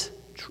 Bold that.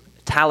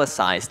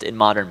 Italicized in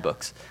modern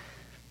books.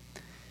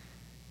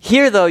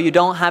 Here, though, you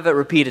don't have it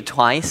repeated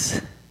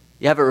twice.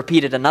 You have it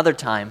repeated another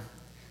time.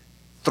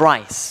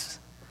 Thrice.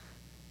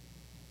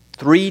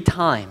 3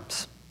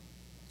 times.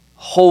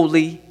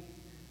 Holy,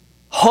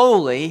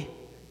 holy,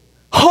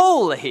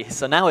 holy.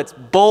 So now it's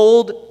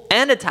bold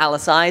and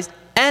italicized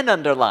and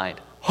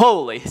underlined.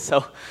 Holy.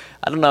 So,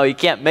 I don't know, you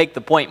can't make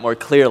the point more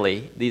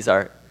clearly. These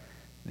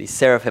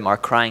seraphim are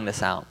crying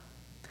this out.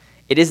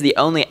 It is the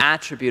only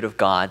attribute of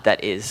God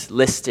that is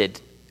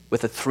listed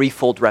with a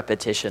 3-fold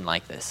repetition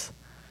like this.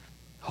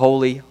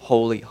 Holy,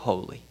 holy,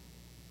 holy.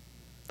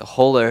 The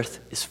whole earth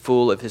is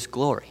full of his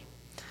glory.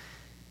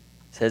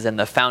 It says, and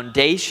the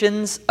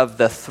foundations of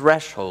the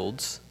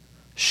thresholds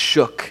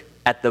shook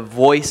at the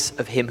voice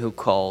of him who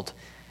called,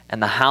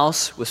 and the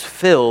house was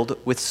filled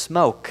with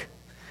smoke.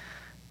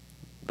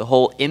 The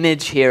whole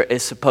image here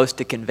is supposed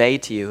to convey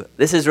to you,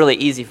 this is really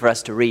easy for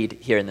us to read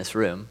here in this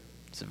room.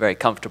 It's very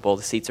comfortable,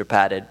 the seats are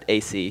padded,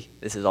 AC,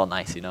 this is all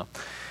nice, you know.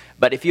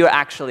 But if you're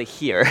actually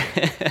here,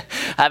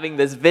 having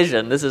this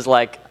vision, this is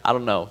like, I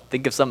don't know,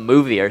 think of some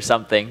movie or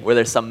something where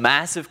there's some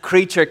massive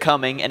creature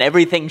coming and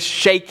everything's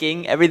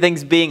shaking,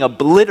 everything's being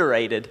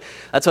obliterated.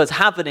 That's what's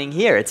happening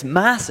here. It's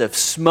massive.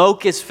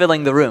 Smoke is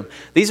filling the room.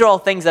 These are all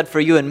things that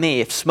for you and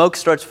me, if smoke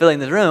starts filling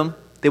the room,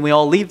 then we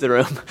all leave the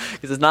room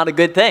because it's not a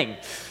good thing.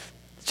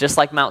 Just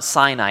like Mount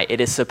Sinai,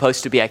 it is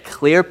supposed to be a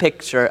clear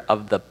picture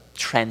of the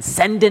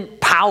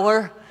transcendent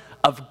power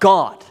of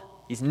God.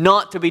 He's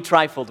not to be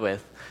trifled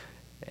with.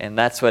 And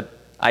that's what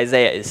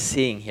Isaiah is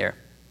seeing here.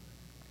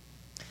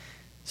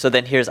 So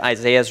then here's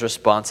Isaiah's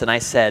response. And I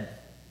said,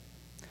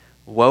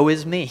 woe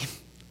is me.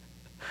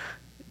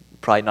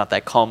 Probably not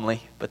that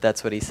calmly, but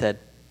that's what he said.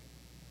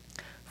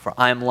 For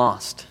I am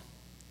lost.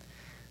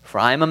 For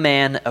I am a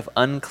man of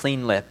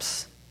unclean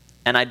lips,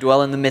 and I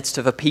dwell in the midst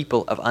of a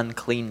people of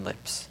unclean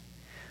lips.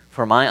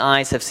 For my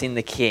eyes have seen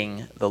the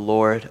King, the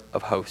Lord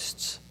of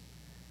hosts.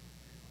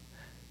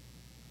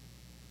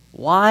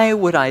 Why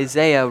would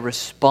Isaiah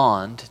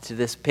respond to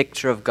this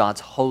picture of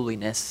God's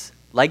holiness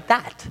like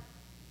that?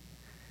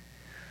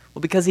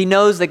 Well, because he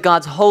knows that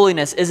God's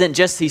holiness isn't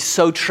just he's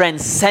so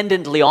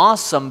transcendently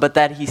awesome, but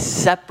that he's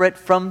separate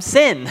from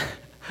sin.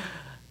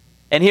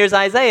 And here's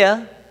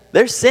Isaiah,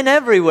 there's sin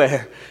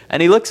everywhere.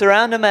 And he looks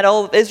around him at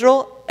all of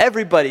Israel,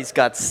 everybody's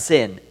got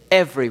sin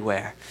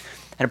everywhere.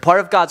 And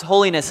part of God's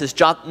holiness is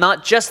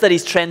not just that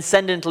he's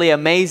transcendently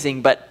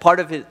amazing, but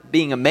part of his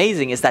being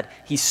amazing is that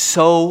he's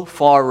so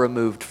far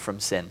removed from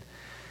sin.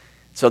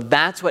 So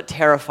that's what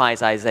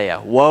terrifies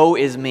Isaiah. Woe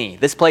is me.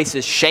 This place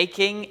is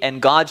shaking,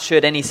 and God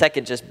should any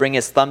second just bring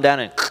his thumb down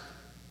and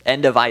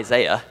end of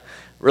Isaiah.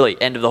 Really,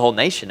 end of the whole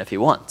nation if he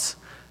wants.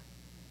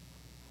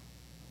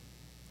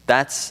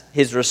 That's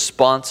his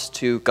response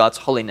to God's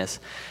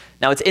holiness.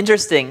 Now it's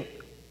interesting,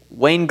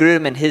 Wayne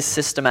Grudem in his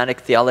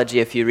systematic theology,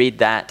 if you read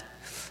that,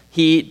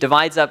 he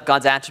divides up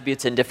God's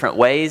attributes in different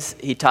ways.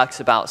 He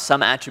talks about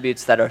some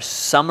attributes that are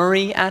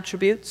summary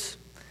attributes.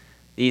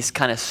 These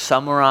kind of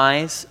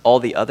summarize all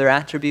the other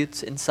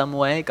attributes in some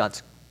way,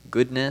 God's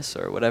goodness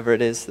or whatever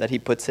it is that he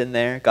puts in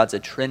there, God's a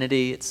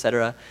Trinity,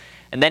 etc.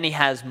 And then he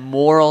has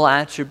moral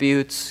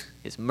attributes,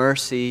 his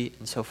mercy,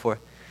 and so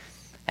forth.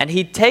 And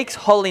he takes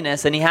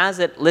holiness and he has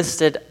it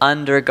listed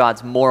under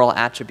God's moral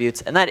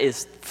attributes, and that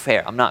is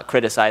fair. I'm not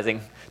criticizing.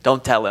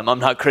 Don't tell him. I'm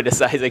not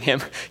criticizing him.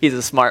 He's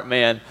a smart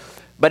man.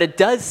 But it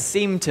does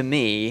seem to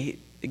me,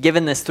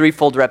 given this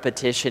threefold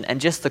repetition and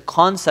just the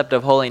concept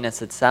of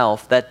holiness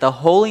itself, that the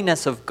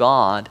holiness of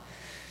God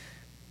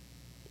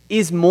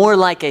is more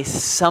like a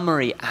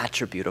summary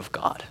attribute of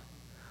God.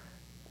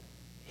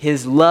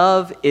 His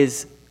love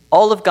is,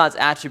 all of God's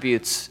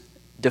attributes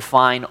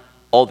define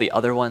all the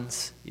other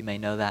ones. You may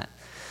know that.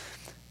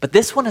 But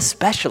this one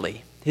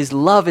especially, his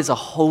love is a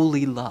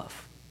holy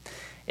love.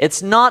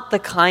 It's not the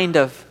kind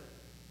of,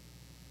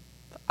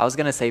 I was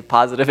going to say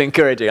positive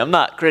encouraging. I'm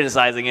not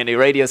criticizing any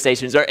radio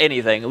stations or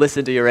anything.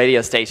 Listen to your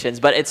radio stations.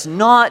 But it's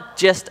not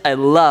just a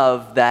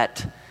love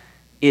that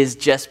is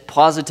just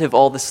positive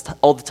all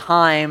the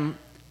time,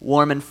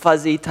 warm and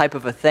fuzzy type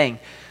of a thing.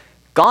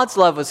 God's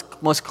love was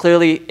most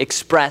clearly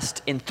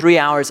expressed in 3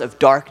 hours of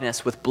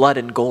darkness with blood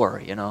and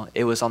gore. You know,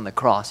 it was on the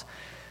cross.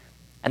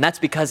 And that's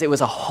because it was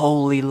a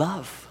holy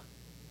love.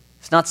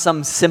 It's not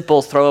some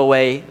simple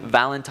throwaway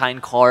Valentine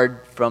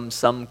card from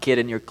some kid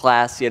in your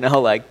class, you know,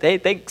 like, hey,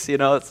 thanks, you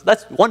know,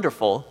 that's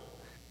wonderful.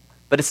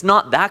 But it's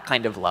not that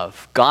kind of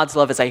love. God's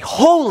love is a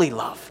holy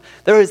love.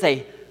 There is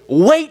a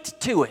weight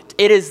to it.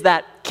 It is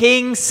that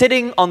king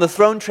sitting on the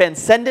throne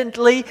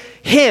transcendently,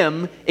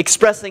 him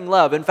expressing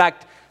love. In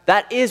fact,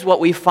 that is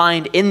what we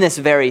find in this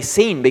very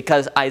scene,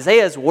 because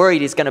Isaiah is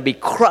worried he's going to be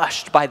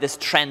crushed by this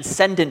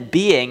transcendent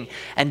being,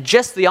 and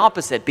just the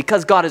opposite.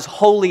 Because God is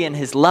holy in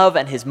his love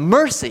and his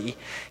mercy,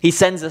 he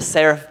sends a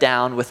seraph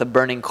down with a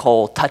burning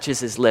coal, touches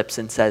his lips,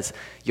 and says,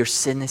 your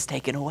sin is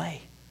taken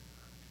away.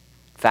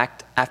 In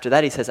fact, after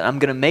that he says, I'm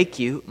going to make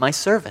you my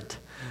servant.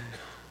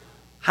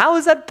 How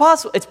is that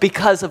possible? It's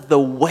because of the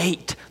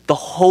weight, the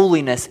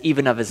holiness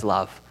even of his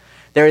love.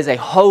 There is a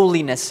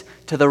holiness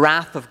to the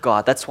wrath of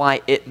God. That's why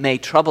it may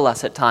trouble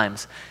us at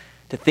times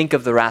to think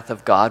of the wrath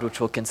of God, which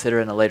we'll consider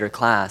in a later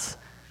class.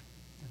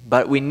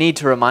 But we need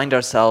to remind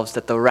ourselves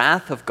that the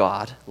wrath of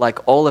God,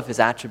 like all of his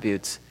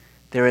attributes,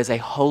 there is a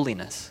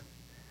holiness.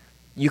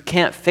 You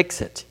can't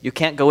fix it. You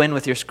can't go in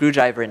with your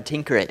screwdriver and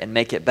tinker it and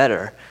make it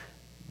better.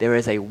 There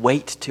is a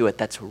weight to it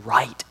that's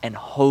right and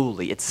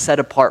holy. It's set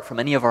apart from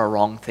any of our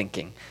wrong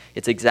thinking.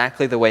 It's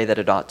exactly the way that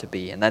it ought to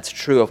be, and that's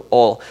true of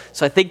all.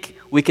 So I think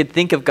we could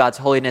think of God's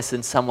holiness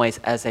in some ways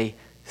as a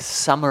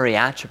summary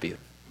attribute.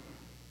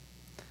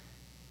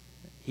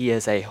 He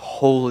is a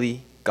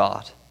holy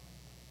God.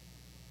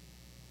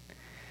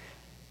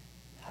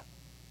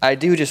 I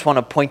do just want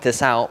to point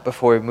this out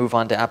before we move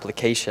on to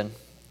application,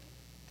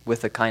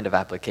 with a kind of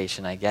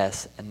application, I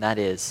guess, and that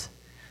is,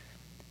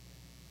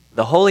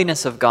 the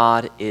holiness of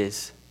God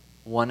is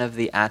one of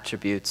the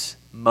attributes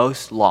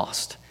most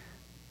lost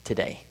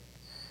today.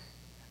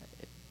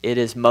 It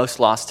is most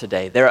lost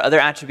today. There are other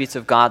attributes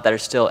of God that are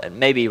still,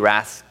 maybe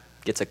wrath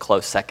gets a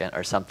close second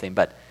or something,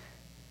 but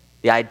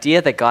the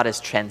idea that God is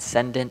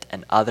transcendent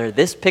and other,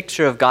 this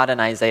picture of God in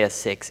Isaiah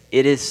 6,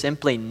 it is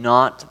simply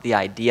not the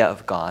idea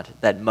of God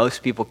that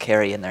most people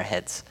carry in their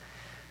heads.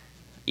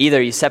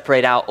 Either you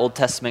separate out Old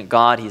Testament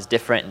God, he's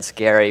different and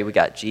scary. We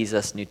got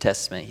Jesus, New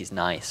Testament, he's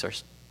nice. Or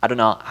I don't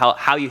know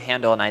how you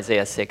handle in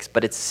Isaiah 6,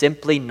 but it's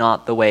simply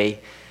not the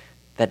way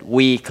that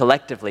we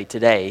collectively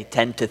today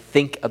tend to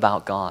think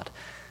about God.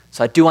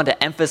 So I do want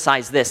to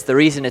emphasize this. The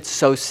reason it's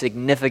so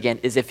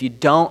significant is if you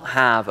don't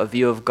have a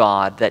view of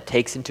God that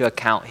takes into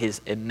account his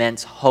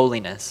immense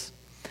holiness,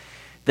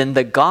 then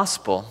the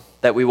gospel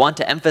that we want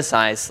to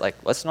emphasize, like,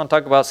 let's not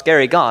talk about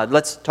scary God.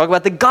 Let's talk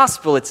about the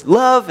gospel. It's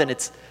love and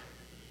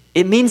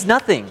it means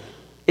nothing.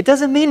 It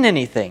doesn't mean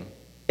anything.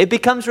 It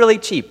becomes really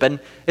cheap. And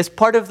it's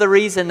part of the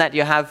reason that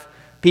you have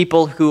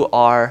people who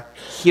are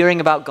hearing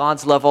about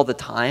God's love all the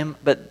time,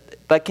 but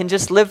can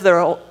just live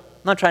their whole,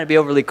 I'm not trying to be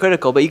overly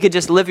critical, but you could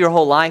just live your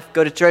whole life,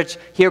 go to church,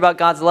 hear about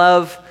God's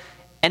love,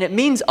 and it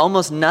means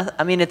almost nothing.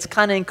 I mean, it's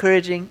kind of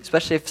encouraging,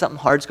 especially if something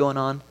hard's going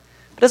on.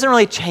 But it doesn't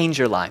really change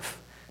your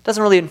life. It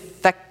doesn't really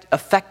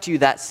affect you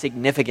that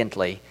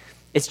significantly.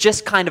 It's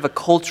just kind of a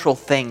cultural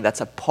thing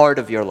that's a part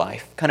of your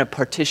life, kind of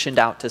partitioned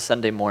out to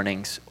Sunday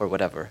mornings or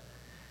whatever.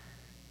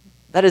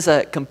 That is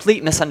a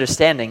complete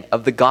misunderstanding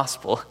of the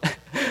gospel.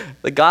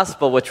 The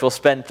gospel, which we'll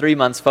spend 3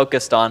 months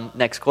focused on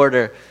next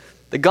quarter,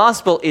 the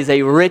gospel is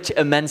a rich,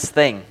 immense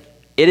thing.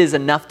 It is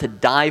enough to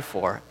die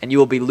for, and you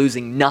will be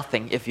losing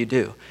nothing if you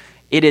do.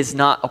 It is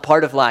not a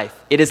part of life.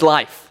 It is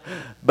life.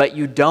 But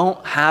you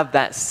don't have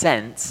that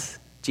sense,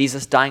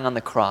 Jesus dying on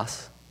the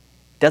cross,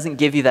 doesn't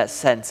give you that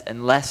sense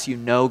unless you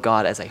know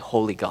God as a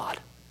holy God.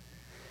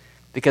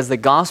 Because the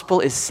gospel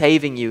is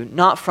saving you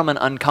not from an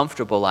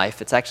uncomfortable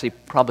life. It's actually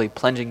probably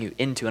plunging you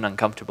into an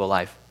uncomfortable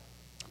life.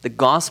 The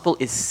gospel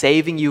is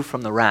saving you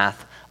from the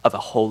wrath of a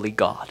holy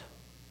God.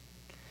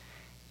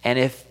 And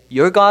if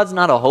your God's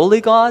not a holy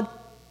God,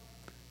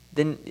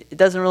 then it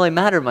doesn't really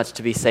matter much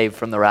to be saved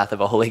from the wrath of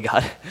a holy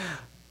God.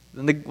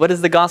 What does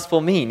the gospel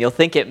mean? You'll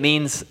think it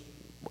means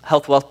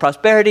health, wealth,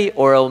 prosperity,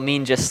 or it'll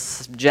mean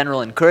just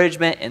general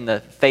encouragement in the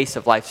face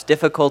of life's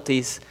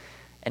difficulties,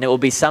 and it will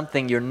be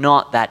something you're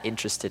not that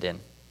interested in.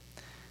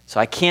 So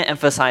I can't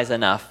emphasize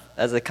enough,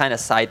 as a kind of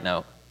side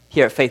note,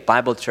 here at Faith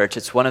Bible Church,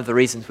 it's one of the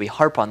reasons we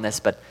harp on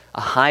this, but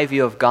a high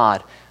view of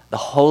God, the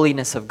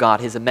holiness of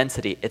God, his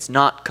immensity, it's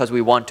not because we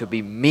want to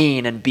be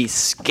mean and be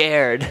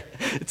scared.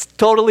 It's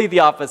totally the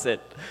opposite.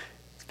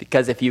 It's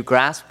because if you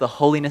grasp the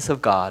holiness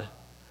of God,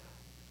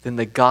 then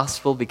the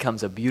gospel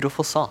becomes a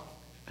beautiful song.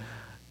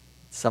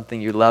 It's something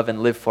you love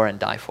and live for and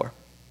die for.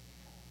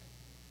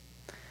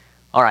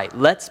 All right,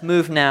 let's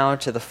move now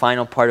to the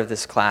final part of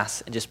this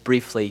class and just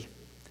briefly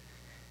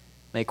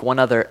make one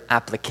other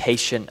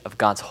application of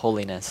God's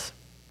holiness.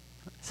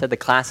 I said the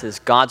class is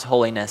God's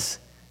holiness,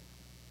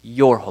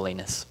 your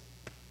holiness.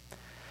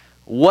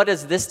 What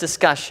does this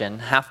discussion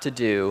have to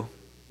do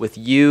with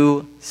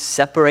you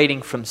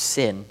separating from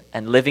sin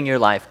and living your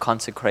life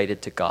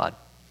consecrated to God?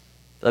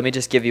 Let me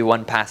just give you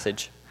one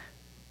passage.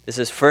 This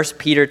is 1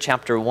 Peter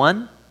chapter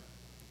 1,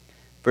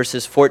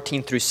 verses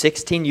 14 through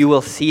 16. You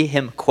will see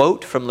him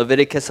quote from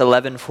Leviticus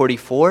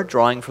 11:44,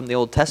 drawing from the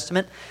Old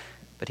Testament.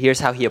 But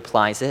here's how he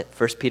applies it,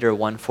 1 Peter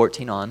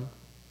 1:14 on.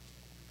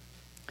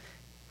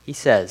 He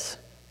says,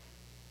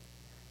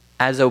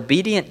 "As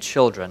obedient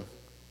children,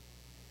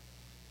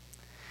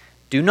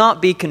 do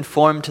not be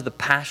conformed to the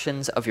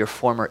passions of your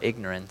former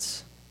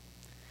ignorance,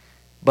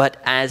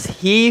 but as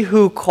he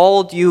who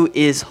called you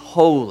is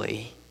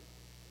holy,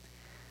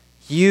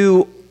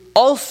 you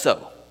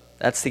also,"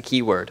 that's the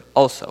key word,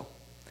 also,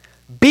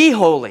 "be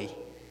holy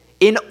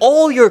in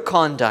all your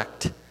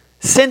conduct,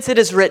 since it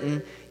is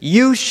written,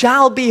 you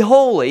shall be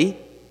holy,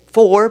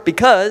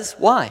 because,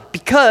 why?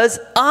 Because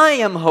I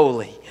am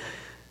holy."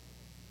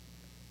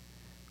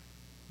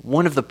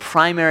 One of the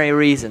primary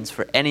reasons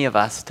for any of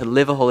us to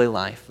live a holy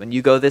life, when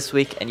you go this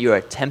week and you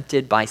are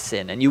tempted by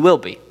sin, and you will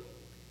be,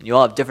 and you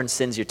all have different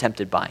sins you're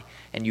tempted by,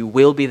 and you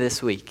will be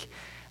this week.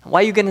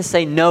 Why are you going to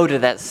say no to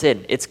that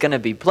sin? It's going to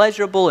be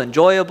pleasurable,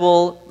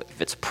 enjoyable.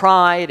 If it's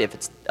pride, if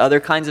it's other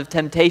kinds of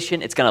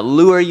temptation, it's going to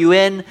lure you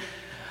in.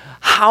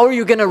 How are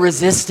you going to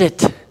resist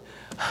it?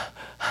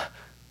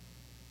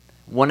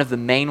 One of the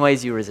main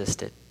ways you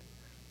resist it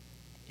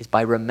is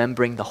by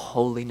remembering the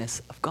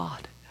holiness of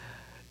God.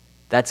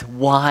 That's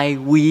why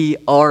we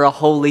are a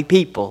holy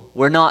people.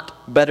 We're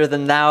not better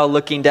than thou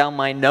looking down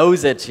my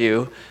nose at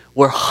you.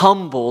 We're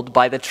humbled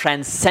by the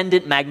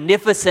transcendent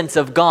magnificence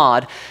of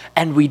God,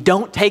 and we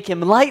don't take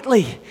him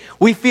lightly.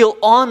 We feel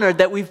honored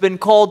that we've been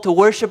called to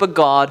worship a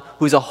God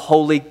who's a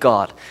holy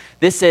God.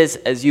 This is,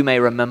 as you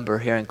may remember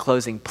here in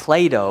closing,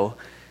 Plato,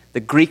 the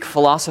Greek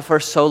philosopher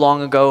so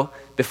long ago,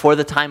 before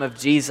the time of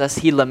Jesus,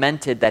 he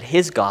lamented that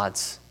his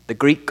gods, the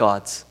Greek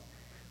gods,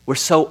 were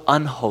so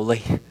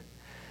unholy.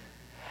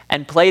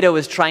 And Plato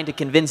was trying to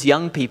convince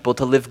young people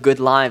to live good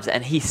lives,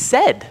 and he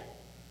said,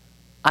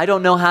 I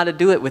don't know how to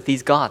do it with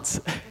these gods.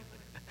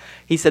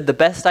 He said, the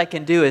best I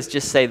can do is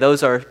just say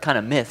those are kind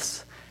of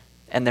myths,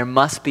 and there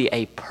must be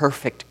a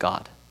perfect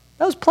God.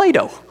 That was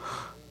Plato.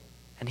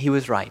 And he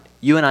was right.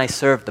 You and I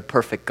serve the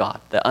perfect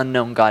God, the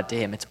unknown God to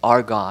him. It's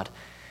our God.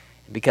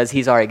 And because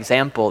he's our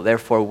example,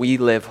 therefore we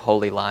live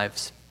holy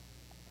lives.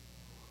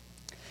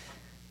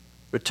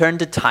 Return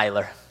to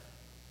Tyler.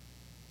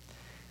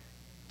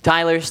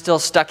 Tyler's still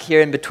stuck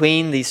here in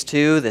between these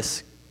two,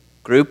 this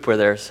group where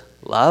there's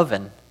love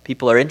and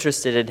people are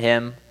interested in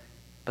him,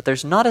 but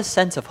there's not a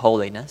sense of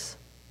holiness.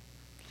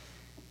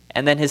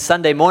 And then his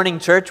Sunday morning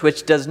church,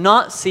 which does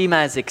not seem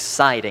as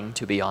exciting,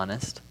 to be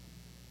honest,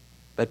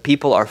 but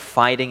people are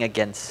fighting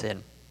against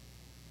sin.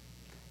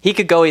 He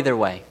could go either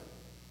way.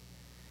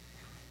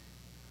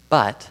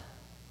 But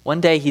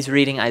one day he's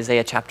reading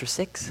Isaiah chapter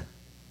 6,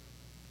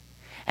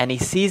 and he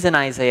sees in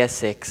Isaiah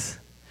 6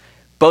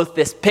 both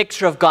this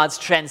picture of God's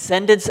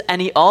transcendence,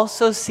 and he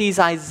also sees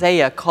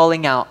Isaiah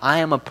calling out, I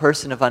am a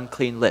person of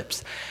unclean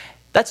lips.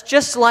 That's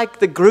just like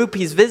the group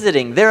he's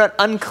visiting. They're an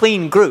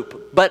unclean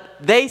group, but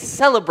they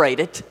celebrate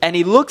it, and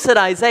he looks at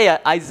Isaiah.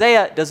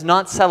 Isaiah does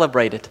not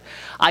celebrate it.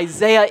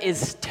 Isaiah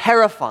is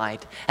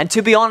terrified. And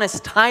to be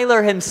honest,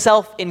 Tyler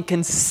himself, in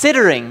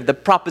considering the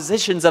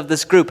propositions of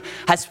this group,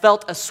 has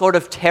felt a sort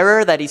of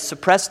terror that he's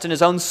suppressed in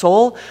his own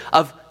soul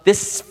of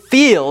this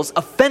feels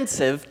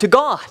offensive to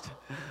God.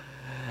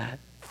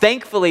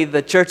 Thankfully,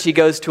 the church he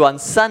goes to on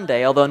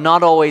Sunday, although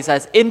not always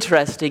as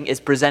interesting, is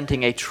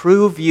presenting a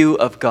true view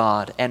of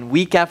God. And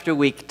week after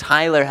week,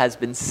 Tyler has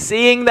been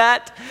seeing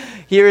that.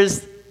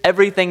 Here's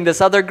everything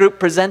this other group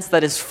presents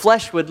that his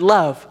flesh would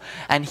love.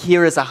 And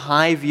here is a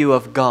high view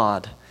of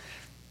God.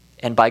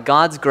 And by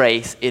God's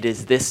grace, it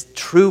is this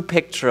true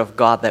picture of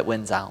God that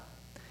wins out.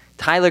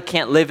 Tyler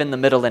can't live in the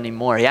middle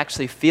anymore. He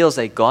actually feels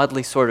a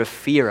godly sort of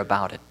fear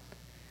about it.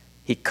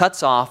 He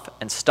cuts off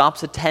and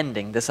stops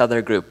attending this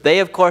other group. They,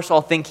 of course,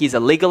 all think he's a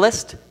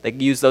legalist. They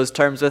use those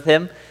terms with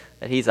him,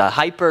 that he's a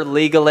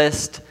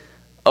hyper-legalist,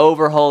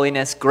 over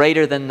holiness,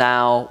 greater than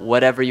thou,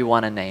 whatever you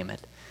want to name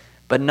it.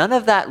 But none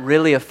of that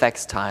really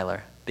affects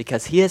Tyler,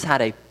 because he has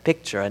had a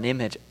picture, an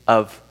image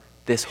of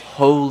this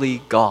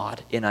holy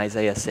God in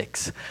Isaiah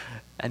 6.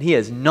 And he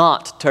is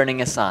not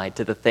turning aside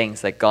to the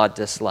things that God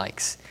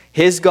dislikes.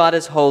 His God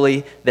is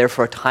holy,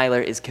 therefore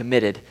Tyler is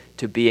committed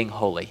to being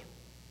holy.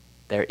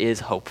 There is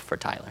hope for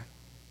Tyler.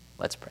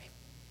 Let's pray.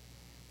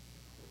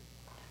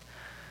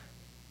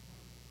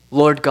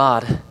 Lord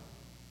God,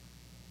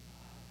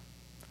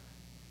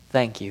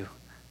 thank you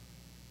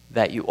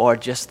that you are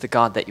just the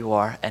God that you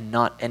are and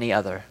not any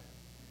other.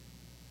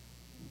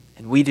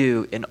 And we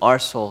do in our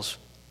souls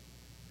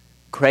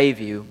crave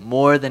you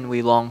more than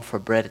we long for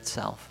bread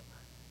itself,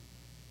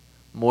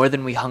 more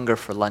than we hunger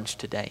for lunch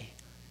today,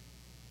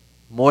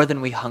 more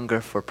than we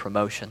hunger for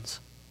promotions,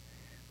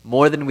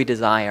 more than we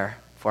desire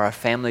for our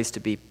families to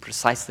be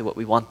precisely what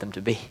we want them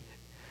to be,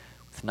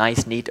 with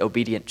nice, neat,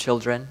 obedient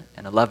children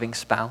and a loving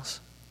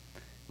spouse.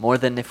 More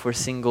than if we're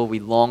single, we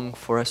long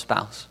for a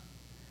spouse.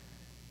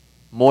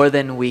 More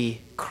than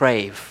we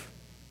crave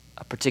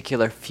a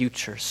particular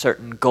future,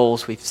 certain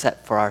goals we've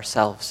set for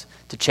ourselves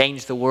to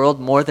change the world,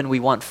 more than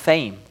we want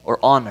fame or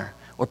honor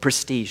or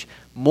prestige.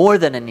 More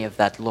than any of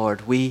that,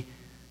 Lord, we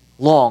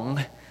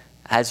long,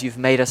 as you've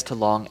made us to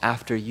long,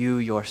 after you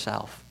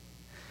yourself.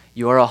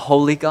 You are a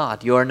holy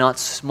God. You are not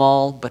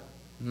small but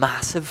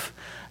massive,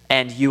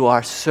 and you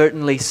are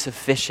certainly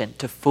sufficient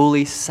to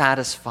fully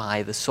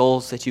satisfy the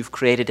souls that you've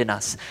created in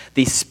us,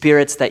 these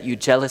spirits that you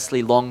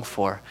jealously long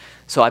for.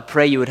 So I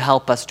pray you would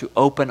help us to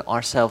open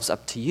ourselves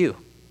up to you,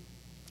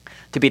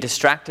 to be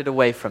distracted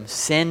away from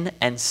sin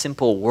and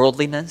simple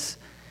worldliness,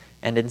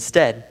 and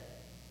instead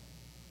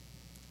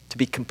to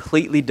be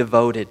completely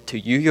devoted to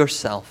you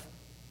yourself,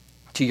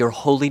 to your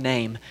holy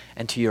name,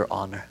 and to your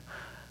honor.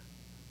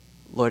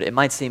 Lord, it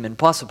might seem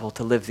impossible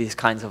to live these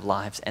kinds of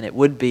lives, and it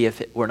would be if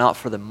it were not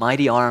for the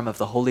mighty arm of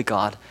the Holy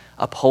God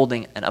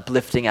upholding and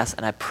uplifting us.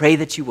 And I pray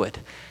that you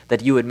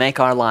would make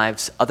our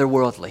lives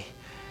otherworldly,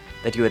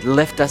 that you would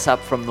lift us up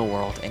from the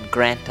world and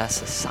grant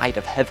us a sight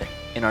of heaven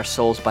in our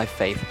souls by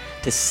faith,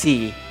 to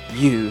see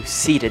you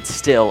seated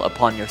still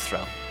upon your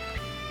throne.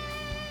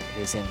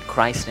 It is in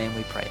Christ's name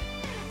we pray.